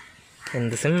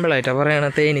 എന്ത് സിമ്പിളായിട്ടാ പറയണ.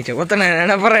 തേനീച്ച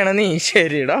കൊത്തണ പറയണ നീ.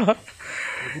 ശരിടാ.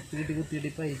 കുത്തിയിട്ട്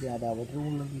ഇപ്പൊ അതവിടെ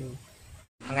റൂമുണ്ടല്ലോ.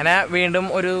 അങ്ങനെ വീണ്ടും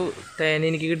ഒരു തേൻ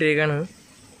എനിക്ക് കിട്ടിയേക്കാണ്.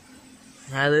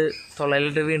 അത്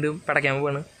തൊള്ളയിലിട്ട് വീണ്ടും പടയ്ക്കാൻ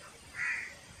പോവാണ്.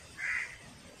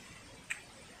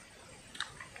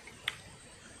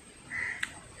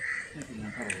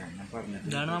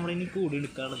 ഇതാണ് നമ്മുടെ ഇനി കൂടി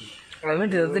എടുക്കാനുള്ളത്. അത്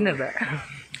പറ്റിയത് തിന്നണ്ട.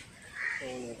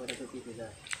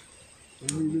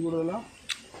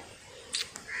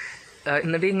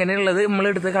 എന്നിട്ട് ഇങ്ങനെയുള്ളത്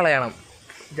നമ്മളെടുത്ത് കളയണം.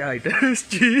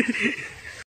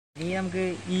 ഇനി നമുക്ക്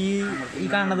ഈ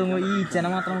കാണുന്നതും ഈ ഈച്ചനെ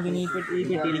മാത്രം നമുക്ക് ഇനി ഈ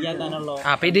പെട്ടിയിലേക്ക് ആക്കാനുള്ളൂ.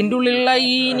 അപ്പൊ ഇതിന്റെ ഉള്ളിലുള്ള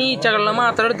ഈ നീച്ചകളെ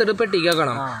മാത്രം എടുത്തിട്ട് പെട്ടിക്ക്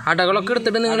വെക്കണം. അടകളൊക്കെ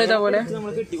എടുത്തിട്ട് നിങ്ങൾ ഇതേപോലെ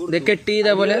ഇത് കെട്ടി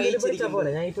ഇതേപോലെ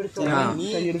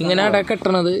ഇങ്ങനെ അട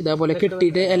കെട്ടണത് ഇതേപോലെ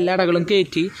കെട്ടിയിട്ട് എല്ലാ അടകളും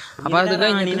കയറ്റി. അപ്പൊ അത്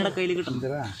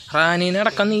കഴിഞ്ഞിട്ട് റാണീനെ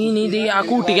അടക്കം നീ ഇത് ആ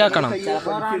കൂട്ടിക്ക് ആക്കണം.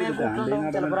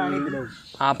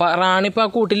 അപ്പൊ റാണി ഇപ്പൊ ആ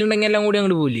കൂട്ടിലുണ്ടെങ്കിൽ എല്ലാം കൂടി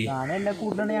അങ്ങോട്ട് പോയില്ലേ? എല്ലാം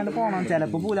കൂട്ടുണ്ടെങ്കിൽ പോകണം.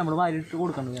 ചിലപ്പോ പോലും നമ്മള് വാരിട്ട്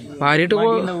കൊടുക്കണം.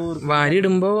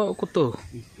 വാരിയിടുമ്പോ കുത്തോ?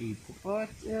 ഇപ്പൊ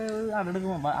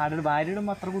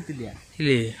വാരിടുമ്പോ അത്ര കുത്തില്ല.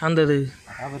 ഇല്ലേ? എന്തത്?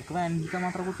 അവർക്ക് വേനെടുക്കാൻ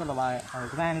മാത്രം കുത്തുള്ളൂ.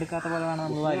 അവർക്ക് വേനെടുക്കാത്ത പോലെ വേണം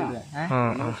നമ്മള് വാരിടുക.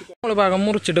 നമ്മള് ഭാഗം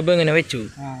മുറിച്ചിട്ട് ഇപ്പൊ ഇങ്ങനെ വെച്ചു.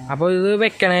 അപ്പൊ ഇത്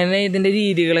വെക്കണേനെ ഇതിന്റെ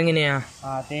രീതികൾ എങ്ങനെയാ?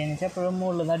 തേനീച്ച എപ്പോഴും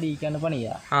മുകളിൽ നിന്ന് അടിയിക്കാണ്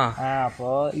പണിയാ. അപ്പൊ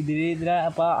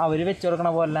അപ്പൊ അവര് വെച്ചു കൊടുക്കണ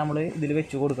പോലെ നമ്മള് ഇതിൽ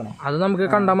വെച്ചു കൊടുക്കണം. അത് നമുക്ക്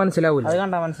കണ്ടാൽ മനസ്സിലാവൂല. അത്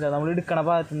കണ്ടാൽ മനസ്സിലാവും. നമ്മൾ എടുക്കണ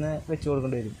ഭാഗത്തുനിന്ന് വെച്ചു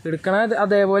കൊടുക്കേണ്ടി വരും. എടുക്കണ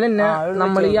അതേപോലെ തന്നെ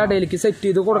നമ്മൾ ഈ അടയിലേക്ക് സെറ്റ്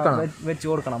ചെയ്ത് കൊടുക്കണം. വെച്ച്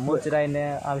കൊടുക്കണം. മുറിച്ചിട്ട് അതിന്റെ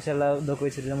ആവശ്യമുള്ള ഇതൊക്കെ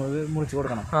വെച്ചിട്ട് നമ്മൾ മുറിച്ച്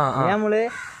കൊടുക്കണം. നമ്മള്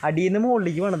അടിയിൽ നിന്ന്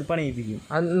മുകളിലേക്ക് വേണത് പണിയിപ്പിക്കും.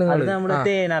 അത് നമ്മള്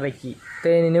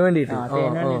തേനിന്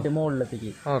വേണ്ടിയിട്ട്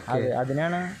മുകളിലെത്തിക്കും.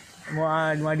 അതിനാണ്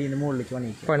അടിയിൽ നിന്ന് മുകളിലേക്ക്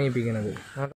പണിയിപ്പിക്കുന്നത്.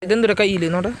 ഇതെന്തൊരു കയ്യില്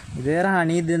നോട്ടെ. ഇത്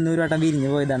റാണി ഇത് ഒരു വട്ടം വിരിഞ്ഞു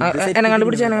പോയതാണ്.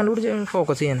 കണ്ടുപിടിച്ച്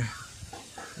ഫോക്കസ് ചെയ്യാൻ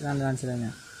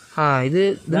മനസ്സിലായി.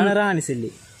 ഇതാണ് റാണി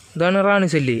സെല്ല്. ഇതാണ് റാണി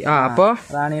സെല്ലി. അപ്പൊ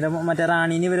റാണിയുടെ മറ്റേ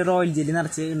റാണീനെ ഇവര് റോയൽ ജെല്ലി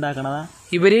നിറച്ച് ഉണ്ടാക്കണതാ.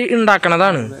 ഇവര്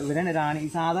ഉണ്ടാക്കണതാണ്. ഇവരാണ് റാണി.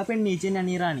 സാധാ പെണ്ണീച്ച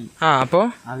തന്നെയാണ് ഈ റാണി. അപ്പൊ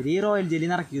അവര് ഈ റോയൽ ജെല്ലി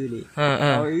നിറക്കിയതില്ലേ.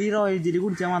 ഈ റോയൽ ജെല്ലി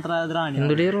കുടിച്ചാൽ മാത്രം അത് റാണി.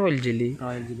 റോയൽ ജെല്ലി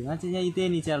റോയൽ ജെല്ലി എന്ന് വെച്ചാൽ ഈ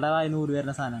തേനീച്ചയുടെ വായ 100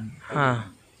 വരുന്ന സാധനമാണ്.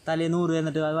 തലേ 100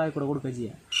 എന്നിട്ട് വായ കൂടെ കൊടുക്കുക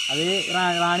ചെയ്യാം. അത്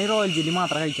റാണി റോയൽ ജെല്ലി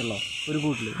മാത്രമേ കഴിക്കുള്ളൂ ഒരു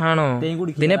കൂട്ടില്. ആണോ?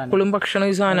 ഇതിനെപ്പോഴും ഭക്ഷണം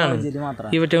ഈ സാധനമാണ്.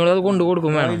 ഇവറ്റങ്ങൾ അത് കൊണ്ടു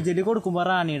കൊടുക്കും. റോയൽ ജെല്ലി കൊടുക്കുമ്പോ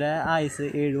റാണിയുടെ ആയുസ്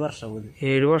 7 വർഷം.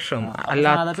 7 വർഷം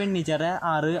അല്ലാതെ പെണ്ണീച്ചയുടെ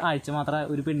 6 ആഴ്ച മാത്രം.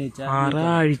 ഒരു പെണ്ണീച്ച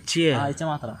 6 ആഴ്ച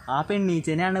മാത്രം. ആ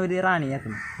പെണ്ണീച്ചനെയാണ് ഇവര്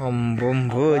റാണിയാക്കുന്നത്.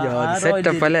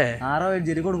 ആ റോയൽ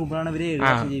ജെല്ലി കൊടുക്കുമ്പോഴാണ് ഇവര് 7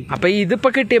 വർഷം ജീവിക്കുന്നത്. അപ്പൊ ഇതിപ്പോ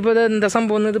കിട്ടിയപ്പോ എന്താ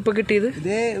സംഭവം? ഇതിപ്പോ കിട്ടിയത്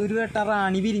ഇത് ഒരു വട്ടം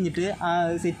റാണി പിരിഞ്ഞിട്ട്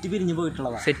സെറ്റ് പിരിഞ്ഞു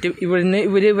പോയിട്ടുള്ളതാണ്. സെറ്റ്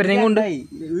ഇവരെ കൊണ്ട്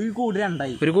ഒരു കൂട്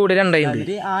രണ്ടായി.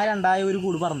 ആ രണ്ടായി ഒരു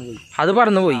കൂട് പറന്നുപോയി. അത്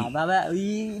പറന്നുപോയി. അതായത് ഈ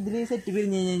ഇതില് സെറ്റ്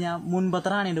പിരിഞ്ഞു കഴിഞ്ഞാൽ മുൻപത്തെ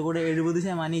റാണിയുടെ കൂടെ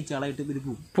 70% ഈച്ചകളായിട്ട് ഇവര്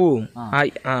പോവും.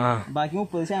 ബാക്കി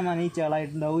 30%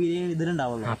 ഈച്ചകളായിട്ടുണ്ടാവും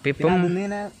ഇതിലുണ്ടാവുള്ളൂ.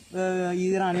 ഇങ്ങനെ ഈ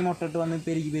റാണി മുട്ടട്ട് വന്ന്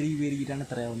പെരുകിട്ടാണ്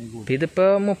ഇത്രയാവുന്നത്. ഇതിപ്പോ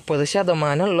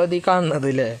 30% ഉള്ളത് ഈ കാണുന്നത്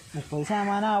അല്ലേ?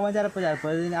 30% ആവാൻ ചിലപ്പോ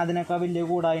അതിനൊക്കെ വലിയ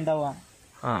കൂടായിണ്ടാവാം.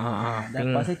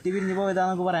 സെറ്റ് പിരിഞ്ഞു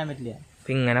പോയതാന്നൊക്കെ പറയാൻ പറ്റില്ല.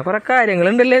 ഇങ്ങനെ കൊറേ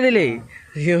കാര്യങ്ങളുണ്ടല്ലേ ഇതില്.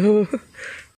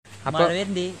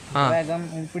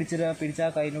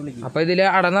 അപ്പൊ ഇതില്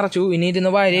അട നിറച്ചു. ഇനി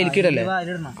ഇരുന്ന് വാരയിലിക്കിടല്ലേ?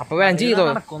 അപ്പൊ വേൻ ചെയ്തോ.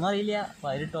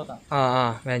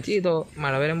 വേൻ ചെയ്തോ.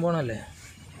 മഴ വരാൻ പോണല്ലേ?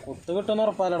 100%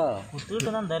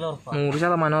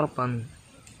 ഉറപ്പാണ്.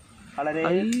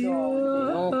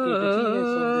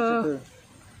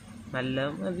 നല്ല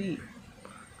മതി.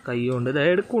 കൈ കൊണ്ട് ഇതേ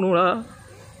എടുക്കണൂടാ.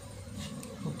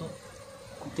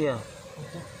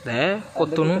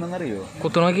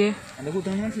 കുത്തുണോക്കിയേ.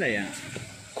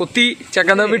 കുത്തി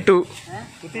ചക്കന്താ വിട്ടു.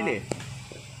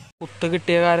 കുത്ത്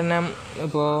കിട്ടിയ കാരണം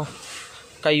ഇപ്പോൾ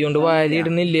കൈ കൊണ്ട് വാരി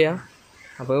ഇടുന്നില്ല.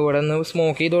 അപ്പോൾ ഇവിടെ നിന്ന്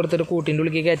സ്മോക്ക് ചെയ്ത് കൊടുത്തിട്ട് കൂട്ടിൻ്റെ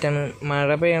ഉള്ളിലേക്ക് കയറ്റാണ്. മഴ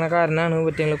പെയ്യണ കാരണമാണ്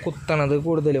പറ്റിയ കുത്തണത്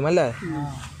കൂടുതലും അല്ലേ?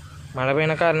 മഴ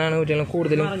പെയ്യണ കാരണമാണ് പറ്റിയ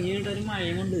കൂടുതലും.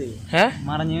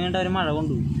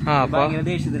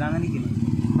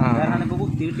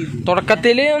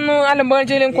 തുടക്കത്തിൽ ഒന്ന് അലമ്പ്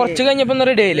കാണിച്ചാലും കുറച്ച് കഴിഞ്ഞപ്പോ ഒന്ന്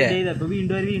റെഡി ആയില്ലേ?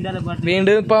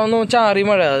 വീണ്ടും ഇപ്പൊ ഒന്ന് ചാറി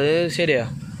മഴ. അത് ശരിയാ.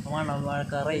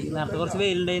 കുറച്ച്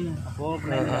വെയിലുണ്ടായിരുന്നു. അപ്പൊ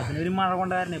ഒരു മഴ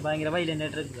കൊണ്ടായിരുന്നു ഭയങ്കര വൈലന്റ്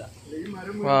ആയിട്ട് എടുക്കുക.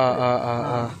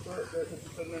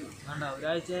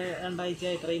 ഒരാഴ്ച 2 ആഴ്ച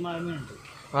ഇത്രയും മഴ വീണുണ്ട്.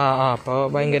 അപ്പൊ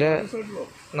ഭയങ്കര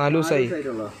 4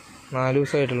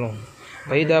 ദിവസമായിട്ടുള്ളൂ.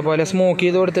 അപ്പൊ ഇതേപോലെ സ്മോക്ക്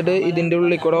ചെയ്ത് കൊടുത്തിട്ട് ഇതിന്റെ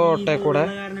ഉള്ളിൽ കൂടെ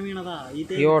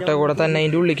ഈ ഓട്ട കൂടെ തന്നെ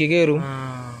അതിന്റെ ഉള്ളിലേക്ക് കയറും.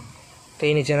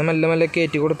 തേനീച്ചനെ മെല്ലെ മെല്ലെ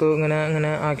കയറ്റി കൊടുത്തു. ഇങ്ങനെ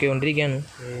ആക്കിക്കൊണ്ടിരിക്കുകയാണ്.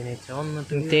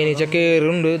 തേനീച്ച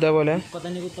കയറുന്നുണ്ട് ഇതേപോലെ.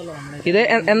 ഇത്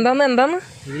എന്താന്ന്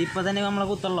ഇപ്പൊ തന്നെ നമ്മളെ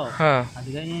കുത്തല്ലോ. അത്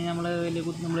കഴിഞ്ഞ് നമ്മള്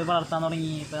വളർത്താൻ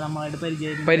തുടങ്ങി.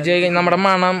 പരിചയം നമ്മുടെ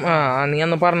മണം. നീ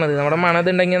അന്ന് പറഞ്ഞത് നമ്മുടെ മണം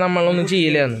ഇതുണ്ടെങ്കിൽ നമ്മളൊന്നും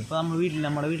ചെയ്യില്ലാന്ന്.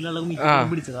 നമ്മുടെ വീട്ടിലുള്ള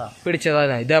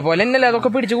പിടിച്ചതാ. ഇതേപോലെ തന്നെയല്ലേ അതൊക്കെ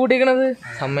പിടിച്ചു കൂട്ടിക്കണത്.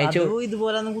 സമ്മതിച്ചു.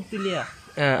 ഇതുപോലെ ഒന്നും കുത്തില്ല.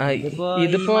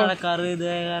 ഇതിപ്പോ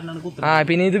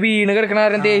പിന്നെ ഇത് വീണ് കിടക്കണ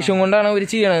കാരണം ദേഷ്യം കൊണ്ടാണ് അവര്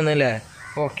ചെയ്യണല്ലേ?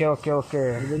 ഓക്കെ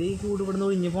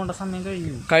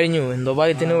കഴിഞ്ഞു. എന്തോ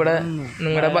ഭാഗ്യത്തിന് ഇവിടെ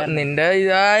നിന്റെ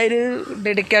ഇതായൊരു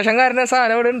ഡെഡിക്കേഷൻ കാരണം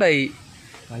സാധനം ഇവിടെ ഉണ്ടായി.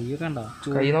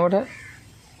 കൈ നോട്ടെ.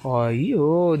 അയ്യോ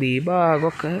ഈ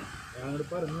ഭാഗമൊക്കെ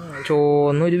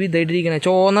ചോന്നൊരു വിധായിട്ടിരിക്കണേ.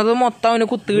 ചോന്നത് മൊത്തം അവന്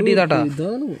കുത്ത് കിട്ടിയതാട്ടാ.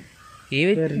 ഈ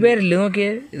വിരല്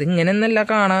നോക്കിയേ. ഇതിങ്ങനെന്നല്ല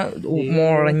കാണാ.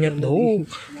 മുഴഞ്ഞിട്ടോ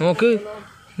നോക്ക്.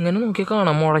 ഇങ്ങനെ നോക്കി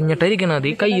കാണാം. മുഴഞ്ഞിട്ടായിരിക്കണത്.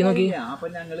 ഈ കൈ നോക്കി.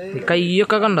 ഈ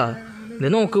കൈയൊക്കെ കണ്ട. ഇത്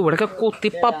നോക്ക്. ഇവിടെയൊക്കെ കുത്തി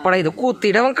പപ്പട. ഇത്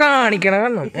കുത്തിയിട്ട് അവൻ കാണിക്കണ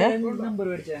കാണണം.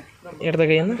 എടുത്ത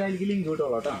കൈന്ന്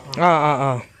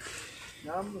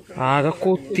ആകെ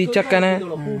കുത്തി ചക്കനെ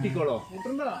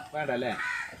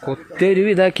കുത്തി ഒരു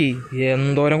ഇതാക്കി.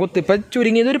 എന്തോരം കുത്തി. ഇപ്പൊ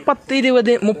ചുരുങ്ങിയത് ഒരു 10,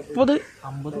 20, 30,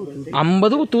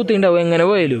 50 കുത്തു കുത്തിണ്ടാവും എങ്ങനെ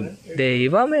പോയാലും.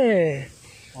 ദൈവമേ,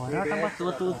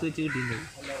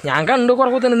 ഞാൻ കണ്ടു കുറെ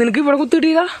കുത്തുണ്ട്. നിനക്ക് ഇവിടെ കുത്തി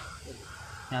കിട്ടിയതാ?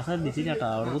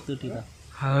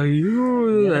 അയ്യോ,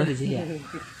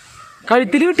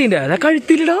 കഴുത്തിൽ കിട്ടിണ്ട? അതാ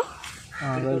കഴുത്തിലിടോ.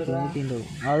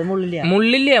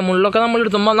 മുള്ളില്ലേ? മുള്ളൊക്കെ നമ്മൾ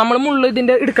എടുത്തുമ്പോ നമ്മള് മുള്ള്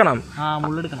ഇതിന്റെ എടുക്കണം.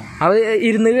 അത്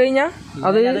ഇരുന്ന് കഴിഞ്ഞാ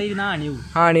അത്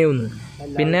ആണിയാവുന്നു.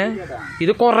 പിന്നെ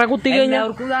ഇത് കൊറേ കുത്തി കഴിഞ്ഞാൽ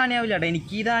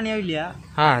എനിക്ക് ഇത് ആണിയാവില്ല.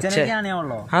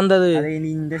 എന്തത്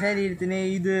നിന്റെ ശരീരത്തിന്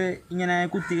ഇത് ഇങ്ങനെ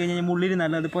കുത്തി കഴിഞ്ഞാൽ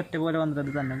മുള്ളിരുന്നല്ല അത് പൊറ്റ പോലെ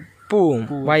വന്നിട്ട് തന്നെ പോവും.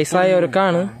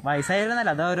 വയസ്സായവർക്കാണ്. വയസ്സായവരല്ല,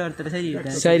 അത് ഓരോരുത്തരുടെ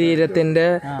ശരീരത്തിന്റെ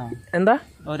എന്താ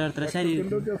ഓരോരുത്തരുടെ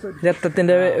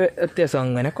രക്തത്തിന്റെ വ്യത്യാസം.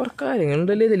 അങ്ങനെ കുറെ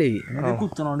കാര്യങ്ങളുണ്ടല്ലേ ഇതില്.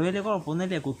 കുത്തണോണ്ട് വലിയ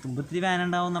കുഴപ്പമൊന്നുമില്ല. കുത്തുമ്പോ ഇത്തിരി വേന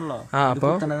ഉണ്ടാവുന്നല്ലോ.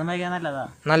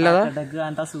 നല്ലതാ.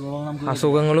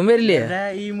 അസുഖങ്ങളും വരില്ലേ?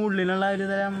 ഈ മുള്ളിലുള്ള ഒരു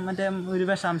തരം മറ്റേ ഒരു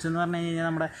വിഷാംശം എന്ന് പറഞ്ഞു കഴിഞ്ഞാൽ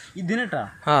നമ്മുടെ ഇതിനിട്ടാ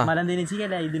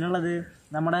മലന്തേനീച്ചല്ല ഇതിനുള്ളത്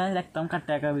നമ്മുടെ രക്തം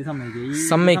കട്ടാക്കാൻ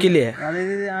സമ്മതിക്കില്ലേ?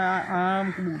 അതായത് ആ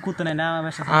കുത്തണ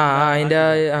അതിന്റെ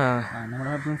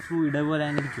നമ്മുടെ ഫ്ലൂയിഡ് പോലെ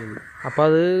ഇരിക്കുന്നത്. അപ്പൊ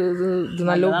അത്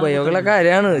നല്ല ഉപയോഗമുള്ള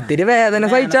കാര്യമാണ്. ഇത്തിരി വേദന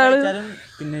സഹിച്ചാള്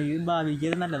പിന്നെ ഈ ഭാവിക്ക്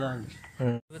നല്ലതാണ്.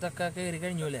 ഇതൊക്കെ കയറി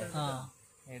കഴിഞ്ഞു അല്ലേ?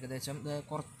 ഏകദേശം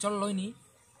കുറച്ചുള്ളൂ. ഇനി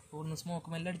സ്മോക്ക്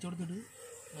മെല്ലെ അടിച്ചു കൊടുത്തിട്ട്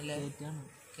നല്ല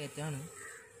കയറ്റാണ്.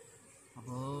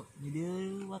 അപ്പോൾ ഇത്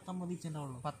 19 ഈച്ച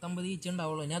ഉണ്ടാവുള്ളൂ. 19 ഈച്ച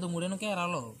ഉണ്ടാവുള്ളൂ. ഇനി അതും കൂടി ഒന്ന്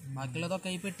കയറാമല്ലോ. ബാക്കിയുള്ളതൊക്കെ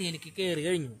ഈ പെട്ടിയിലേക്ക് കയറി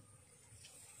കഴിഞ്ഞു.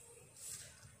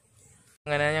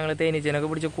 അങ്ങനെ ഞങ്ങൾ തേനീച്ചനൊക്കെ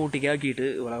പിടിച്ച് കൂട്ടിക്കാക്കിയിട്ട്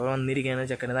ഇവിടെ വന്നിരിക്കുകയാണ്.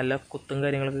 ചെക്കന് നല്ല കുത്തും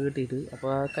കാര്യങ്ങളൊക്കെ കിട്ടിയിട്ട്.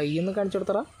 അപ്പോൾ കൈ ഒന്ന് കാണിച്ചു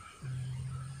കൊടുത്തറ.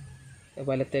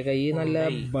 വലത്തെ കൈ നല്ല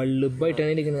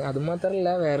ബള്ളുബായിട്ടാണ് ഇരിക്കുന്നത്. അത് മാത്രമല്ല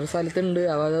വേറൊരു സ്ഥലത്തുണ്ട്,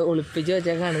 അവ അത് ഒളിപ്പിച്ച്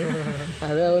വെച്ചേക്കാണ്.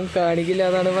 അത് അവൻ കാണിക്കില്ല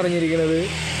എന്നാണ് പറഞ്ഞിരിക്കുന്നത്.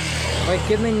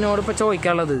 അവയ്ക്ക് നിന്നോടിപ്പോൾ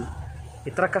ചോദിക്കാനുള്ളത്,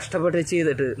 ഇത്ര കഷ്ടപ്പെട്ട്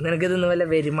ചെയ്തിട്ട് നിനക്ക് ഇതൊന്നും വല്ല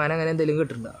വരുമാനം അങ്ങനെ എന്തെങ്കിലും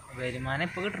കിട്ടുന്നുണ്ടോ? വരുമാനം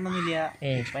ഇപ്പൊ കിട്ടണമെന്നില്ല.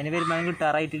 ഇപ്പൊ അതിന് വരുമാനം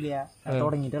കിട്ടാറായിട്ടില്ല,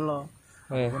 തുടങ്ങിയിട്ടുള്ളൂ.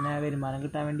 പിന്നെ വരുമാനം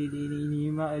കിട്ടാൻ വേണ്ടിയിട്ട്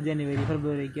ഇനിയും ജനുവരി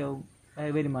ഫെബ്രുവരിക്ക് ആവും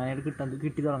വരുമാനമായിട്ട്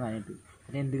കിട്ടി തുടങ്ങാനായിട്ട്.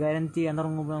 പിന്നെ എന്ത് കാര്യം ചെയ്യാൻ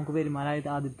തുടങ്ങുമ്പോൾ നമുക്ക്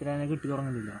വരുമാനമായിട്ട് ആദ്യത്തിൽ തന്നെ കിട്ടി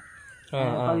തുടങ്ങുന്നില്ല.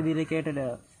 പകുതിയിലേക്ക് ആയിട്ടല്ലേ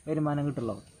വരുമാനം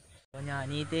കിട്ടുള്ളൂ. അപ്പോൾ ഞാൻ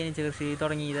ഈ തേനീച്ച കൃഷി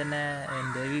തുടങ്ങി തന്നെ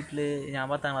എൻ്റെ വീട്ടിൽ ഞാൻ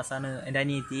 10ാം ക്ലാസ്സാണ്. എൻ്റെ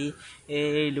അനിയത്തി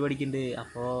 7ൽ പഠിക്കുന്നുണ്ട്.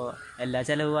 അപ്പോൾ എല്ലാ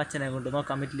ചിലവും അച്ഛനെ കൊണ്ട്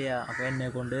നോക്കാൻ പറ്റില്ല. അപ്പോൾ എന്നെ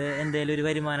കൊണ്ട് എന്തെങ്കിലും ഒരു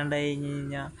വരുമാനം ഉണ്ടായി കഴിഞ്ഞ്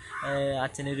കഴിഞ്ഞാൽ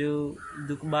അച്ഛനൊരു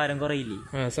ഇത് ഭാരം കുറയില്ലേ,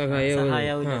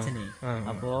 സഹായമാവില്ല അച്ഛന്.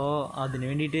 അപ്പോൾ അതിന്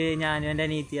വേണ്ടിയിട്ട് ഞാനും എൻ്റെ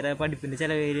അനിയത്തിയുടെ പഠിപ്പിൻ്റെ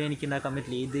ചിലവിലും എനിക്ക് ഉണ്ടാക്കാൻ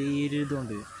പറ്റില്ല ഈ ഒരു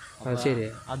ഇതുകൊണ്ട്.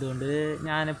 അതുകൊണ്ട്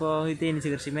ഞാനിപ്പോൾ ഈ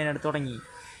തേനീച്ച കൃഷി മെയിനായിട്ട് തുടങ്ങി.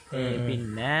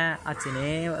 പിന്നെ അച്ഛന്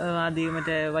അധികം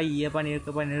മറ്റേ വയ്യ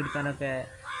പണിയെടുക്കാനൊക്കെ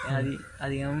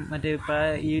അധികം മറ്റേ ഇപ്പം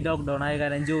ഈ ലോക്ക്ഡൗൺ ആയ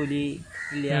കാരണം ജോലി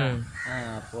ഇല്ല.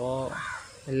 അപ്പോൾ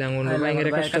എല്ലാം കൊണ്ട്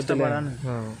ഭയങ്കര കഷ്ടപ്പാടാണ്.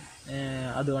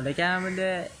 അതുകൊണ്ടൊക്കെയാണ് എൻ്റെ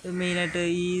മെയിനായിട്ട്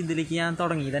ഈ ഇതിലേക്ക് ഞാൻ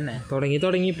തുടങ്ങി തന്നെ.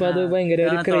 ഇപ്പൊ അത് ഭയങ്കര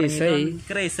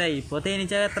ക്രേസായി. ഇപ്പോൾ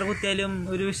തേനീച്ച എത്ര കുത്തിയാലും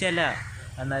ഒരു വിഷയമല്ല.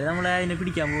 എന്നാലും നമ്മൾ അതിനെ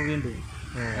പിടിക്കാൻ പോവുകയുണ്ട്.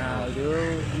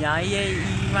 ഞാൻ ഈ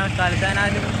മഴക്കാലത്ത്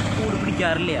ആരും കൂട്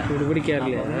പിടിക്കാറില്ല.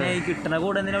 കിട്ടണ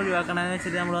കൂടെ എന്തിനാ ഒഴിവാക്കണമെന്ന്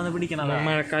വെച്ചിട്ട് നമ്മളൊന്ന് പിടിക്കണം.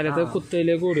 മഴക്കാലത്ത്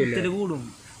കുത്തല് കൂടും.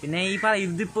 പിന്നെ ഈ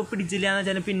ഇതിപ്പോ പിടിച്ചില്ല എന്ന്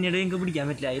വെച്ചാൽ പിന്നീട് എനിക്ക് പിടിക്കാൻ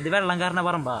പറ്റില്ല. ഇത് വെള്ളം കാരണം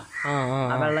പറമ്പാ.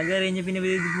 ആ വെള്ളം കയറി കഴിഞ്ഞാൽ പിന്നെ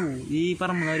ഇത് പോവും, ഈ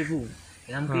പറമ്പുന്നവര് പോവും.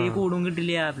 നമുക്ക് ഈ കൂടും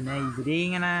കിട്ടില്ല. പിന്നെ ഇവര്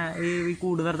ഇങ്ങനെ ഈ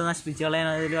കൂട് വെറുതെ നശിപ്പിച്ച് കളയാൻ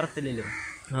അതിൽ വരത്തില്ലല്ലോ.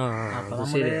 അപ്പൊ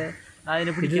നമ്മള്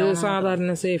അതിനെ പിടിക്കാൻ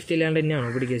സാധാരണ സേഫ്റ്റി ഇല്ലാണ്ട് തന്നെയാണോ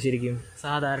പിടിക്കുക ശരിക്കും?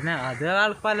 സാധാരണ അത്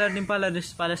പലരുടെയും പല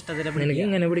ഇഷ്ടത്തിലാണ്.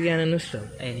 ഇങ്ങനെ പിടിക്കാനാണ് ഇഷ്ടം.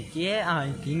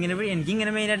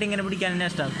 എനിക്കിങ്ങനെ മെയിനായിട്ട് ഇങ്ങനെ പിടിക്കാൻ തന്നെ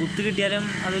ഇഷ്ടം. കുത്ത് കിട്ടിയാലും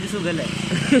അതൊരു സുഖല്ലേ.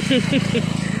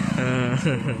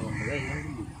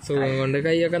 സുഖം കൊണ്ട്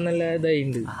കൈയൊക്കെ നല്ല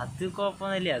ഇതായിട്ടുണ്ട്. അത്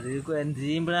കുഴപ്പമൊന്നുമില്ല. അത് എന്ത്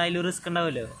ചെയ്യുമ്പോഴും അതിലൊരു റിസ്ക്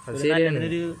ഉണ്ടാവുമല്ലോ,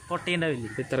 ഒരു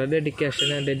പൊട്ടയുണ്ടാവില്ലേ. ഇത്ര ഡെഡിക്കേഷൻ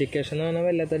എന്ന് പറഞ്ഞാൽ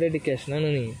വല്ലാത്ത ഡെഡിക്കേഷനാണ്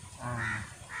നീ.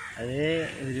 അത്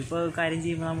ഇതിപ്പോ കാര്യം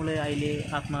ചെയ്യുമ്പോൾ നമ്മൾ അതിൽ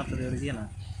ആത്മാർത്ഥതയോട് ചെയ്യണം.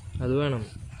 അത് വേണം.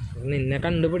 നിന്നെ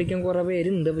കണ്ടുപിടിക്കാൻ കുറേ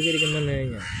പേരുണ്ട്. അപ്പോൾ ശരിക്കും പറഞ്ഞു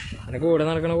കഴിഞ്ഞാൽ അങ്ങനെ കൂടെ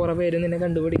നടക്കണ കുറേ പേര് നിന്നെ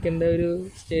കണ്ടുപിടിക്കേണ്ട ഒരു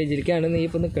സ്റ്റേജിലേക്കാണ് നീ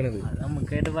ഇപ്പം നിൽക്കണത്. അത്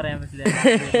നമുക്കായിട്ട് പറയാൻ പറ്റില്ല.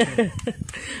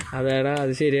 അതേടാ,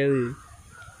 അത് ശരിയത്.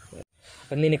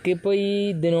 അപ്പം നിനക്കിപ്പോൾ ഈ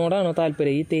ഇതിനോടാണോ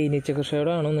താല്പര്യം? ഈ തേനീച്ച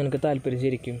കൃഷിയോടാണോ നിനക്ക് താല്പര്യം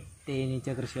ശരിക്കും? തേനീച്ച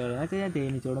കൃഷിയോട്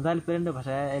തേനീച്ചയോടും താല്പര്യമുണ്ട്.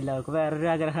 പക്ഷെ എല്ലാവർക്കും വേറൊരു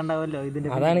ആഗ്രഹം ഉണ്ടാവുമല്ലോ ഇതിന്റെ.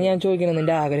 അതാണ് ഞാൻ ചോദിക്കുന്നത്,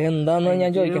 നിന്റെ ആഗ്രഹം എന്താണെന്ന്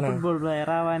ഞാൻ ചോദിക്കണം. ഫുട്ബോൾ പ്ലെയർ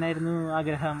ആവാനായിരുന്നു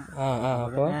ആഗ്രഹം.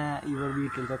 ഇവർ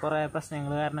വീട്ടിലത്തെ കുറെ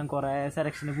പ്രശ്നങ്ങൾ കാരണം കുറെ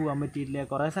സെലക്ഷന് പോകാൻ പറ്റിയിട്ടില്ല.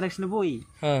 കുറെ സെലക്ഷന്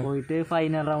പോയിട്ട്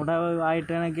ഫൈനൽ റൗണ്ട്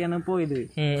ആയിട്ടൊക്കെയാണ് പോയത്.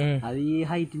 അത് ഈ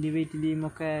ഹൈറ്റിന്റെയും വെയിറ്റിന്റെയും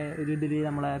ഒക്കെ ഒരു ഇതില്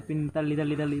നമ്മളെ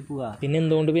തള്ളി പോവാ. പിന്നെ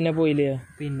എന്തുകൊണ്ട് പിന്നെ പോയില്ല?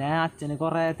 പിന്നെ അച്ഛന്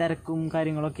കുറെ തിരക്കും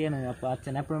കാര്യങ്ങളൊക്കെയാണ്. അപ്പൊ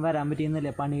അച്ഛന് എപ്പോഴും വരാൻ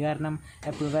പറ്റിയെന്നില്ല. പണി കാരണം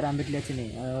എപ്പോഴും വരാൻ പറ്റില്ല അച്ഛന്.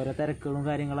 ഓരോ തിരക്കുകളും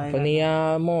കാര്യങ്ങളായി നീ ആ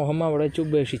മോഹം അവിടെ വെച്ച്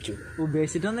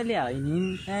ഉപേക്ഷിച്ചിട്ടൊന്നുമില്ല. ഇനി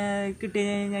കിട്ടി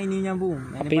കഴിഞ്ഞാൽ ഇനി ഞാൻ പോവും.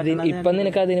 ഇപ്പൊ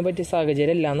നിനക്ക് അതിനെ പറ്റി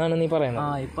സാഹചര്യം ഇല്ല എന്നാണ് നീ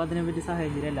പറയുന്നത്? ഇപ്പൊ അതിനെ പറ്റി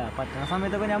സാഹചര്യം അല്ല. പറ്റുന്ന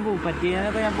സമയത്തൊക്കെ ഞാൻ പോകും.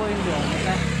 പറ്റിയതൊക്കെ ഞാൻ പോയിട്ടുണ്ട്.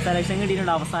 അങ്ങനത്തെ സെലക്ഷൻ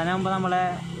കിട്ടിയിട്ടുണ്ട്. അവസാനം ആകുമ്പോ നമ്മളെ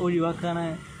ഒഴിവാക്കാണ്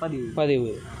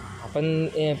പതിവ്. അപ്പം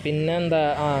പിന്നെന്താ,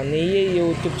 നീ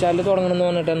യൂട്യൂബ് ചാനൽ തുടങ്ങണമെന്ന്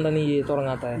പറഞ്ഞിട്ട് എന്താ നീ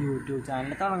തുടങ്ങാത്ത? യൂട്യൂബ്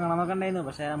ചാനൽ തുടങ്ങണമെന്നൊക്കെ ഉണ്ടായിരുന്നു.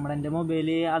 പക്ഷെ എൻ്റെ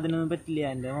മൊബൈല് അതിനൊന്നും പറ്റില്ല.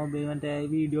 എൻ്റെ മൊബൈൽ മറ്റേ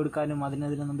വീഡിയോ എടുക്കാനും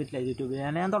അതിനൊന്നും പറ്റില്ല. യൂട്യൂബിൽ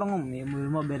ഞാൻ തുടങ്ങും. ഈ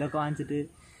മൊബൈലൊക്കെ വാങ്ങിച്ചിട്ട്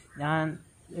ഞാൻ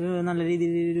നല്ല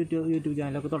രീതിയിൽ യൂട്യൂബ്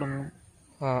ചാനലൊക്കെ തുടങ്ങും.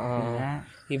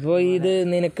 ഇപ്പോൾ ഇത്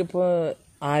നിനക്കിപ്പോൾ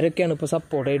ആരൊക്കെയാണ് ഇപ്പോൾ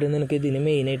സപ്പോർട്ടായിട്ട് നിനക്ക് ഇതിന്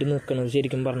മെയിനായിട്ട് നിൽക്കുന്നത്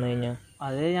ശരിക്കും പറഞ്ഞു കഴിഞ്ഞാൽ?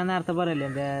 അത് ഞാൻ നേരത്തെ പറയല്ലേ,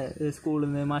 എൻ്റെ സ്കൂളിൽ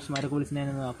നിന്ന് മാഷ്മാരൊക്കെ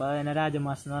വിളിച്ചിട്ടുണ്ടായിരുന്നു. അപ്പോൾ എന്നെ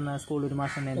രാജമാഷ് എന്ന് പറഞ്ഞ സ്കൂളിൽ ഒരു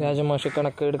മാഷ് ഉണ്ടായിരുന്നു. രാജമാഷ്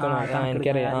കണക്ക് എടുക്കണം,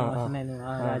 എനിക്കറിയാം.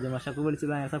 രാജമാഷൊക്കെ വിളിച്ച്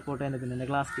ഭയങ്കര സപ്പോർട്ടായിരുന്നു. പിന്നെ എൻ്റെ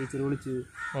ക്ലാസ് ടീച്ചർ വിളിച്ചു,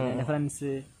 എൻ്റെ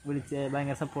ഫ്രണ്ട്സ് വിളിച്ച്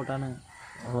ഭയങ്കര സപ്പോർട്ടാണ്.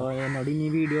 അപ്പോൾ എന്നോട് ഇനി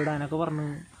വീഡിയോ ഇടാനൊക്കെ പറഞ്ഞു.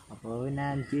 അപ്പോൾ പിന്നെ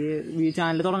എനിക്ക് ഈ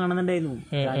ചാനൽ തുടങ്ങണമെന്നുണ്ടായിരുന്നു.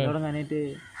 ചാനൽ തുടങ്ങാനായിട്ട്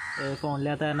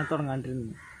ഫോണില്ലാത്ത കാരണം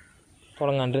തുടങ്ങാണ്ടിരുന്നത്.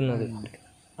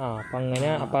 അപ്പം അങ്ങനെ,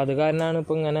 അപ്പം അത് കാരണമാണ്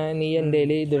ഇപ്പം ഇങ്ങനെ നീ എൻ്റെ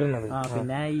ഇതിടുന്നത്.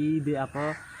 പിന്നെ ഈ ഇത് അപ്പോൾ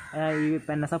ഈ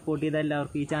എന്നെ സപ്പോർട്ട് ചെയ്ത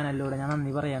എല്ലാവർക്കും ഈ ചാനലിലൂടെ ഞാൻ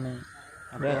നന്ദി പറയാണ്.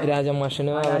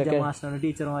 രാജമാഷിനോടും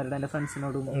ടീച്ചർമാരോടും എൻ്റെ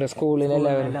ഫ്രണ്ട്സിനോടും സ്കൂളിലത്തെ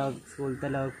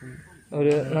എല്ലാവർക്കും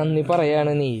ഒരു നന്ദി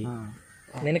പറയാണ് നീ.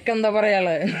 നിനക്കെന്താ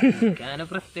പറയാളെ? അങ്ങനെ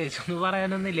പ്രത്യേകിച്ചൊന്നും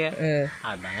പറയാനൊന്നുമില്ല.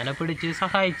 അതങ്ങനെ പിടിച്ച്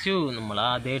സഹായിച്ചു. നമ്മൾ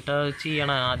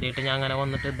ആദ്യമായിട്ട് ഞാൻ അങ്ങനെ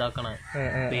വന്നിട്ട് ഇതാക്കണേ.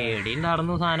 പേടി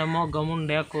ഉണ്ടായിരുന്നു സാധനം മുഖം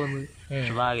ഉണ്ടാക്കുമെന്ന്.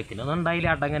 പക്ഷെ ഭാഗ്യത്തിനൊന്നും ഉണ്ടായില്ല.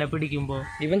 അതങ്ങനെ പിടിക്കുമ്പോ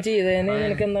ഇവൻ ചെയ്തതിന്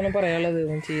നിനക്ക് എന്താണ് പറയാനുള്ളത്?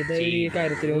 ഇവൻ ചെയ്ത ഈ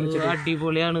കാര്യത്തിൽ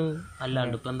അടിപൊളിയാണ്.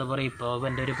 അല്ലാണ്ട് ഇപ്പൊ എന്താ പറയാ, ഇപ്പൊ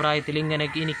എന്റെ ഒരു പ്രായത്തിൽ ഇങ്ങനെ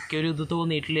എനിക്കൊരു ഇത്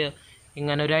തോന്നിയിട്ടില്ല.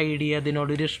 ഇങ്ങനെ ഒരു ഐഡിയ,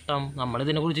 അതിനോടൊരു ഇഷ്ടം,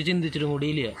 നമ്മളിതിനെ കുറിച്ച് ചിന്തിച്ചിട്ടും കൂടി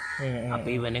ഇല്ല. അപ്പൊ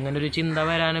ഇവൻ ഇങ്ങനെ ഒരു ചിന്ത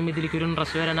വരാനും ഇതിലേക്കൊരു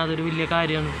ഇൻട്രസ്റ്റ് വരാനും അതൊരു വലിയ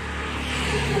കാര്യമാണ്.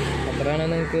 അത്രയാണ്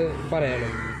നിനക്ക്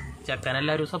പറയാനുള്ളത്.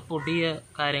 ചെക്കനെല്ലാവരും സപ്പോർട്ട് ചെയ്യുക,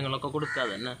 കാര്യങ്ങളൊക്കെ കൊടുക്കുക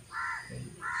തന്നെ.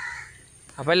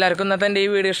 അപ്പോൾ എല്ലാവർക്കും ഇന്നത്തെ എൻ്റെ ഈ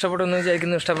വീഡിയോ ഇഷ്ടപ്പെട്ടു എന്ന്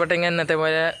വിചാരിക്കുന്നു. ഇഷ്ടപ്പെട്ടെങ്കിൽ എന്നത്തെ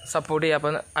പോലെ സപ്പോർട്ട് ചെയ്യുക.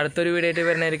 അപ്പോൾ അടുത്തൊരു വീഡിയോ ആയിട്ട്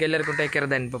വരുന്നതായിരിക്കും. എല്ലാവർക്കും ടേക്ക് കെയർ,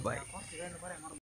 ദെൻ ബൈ.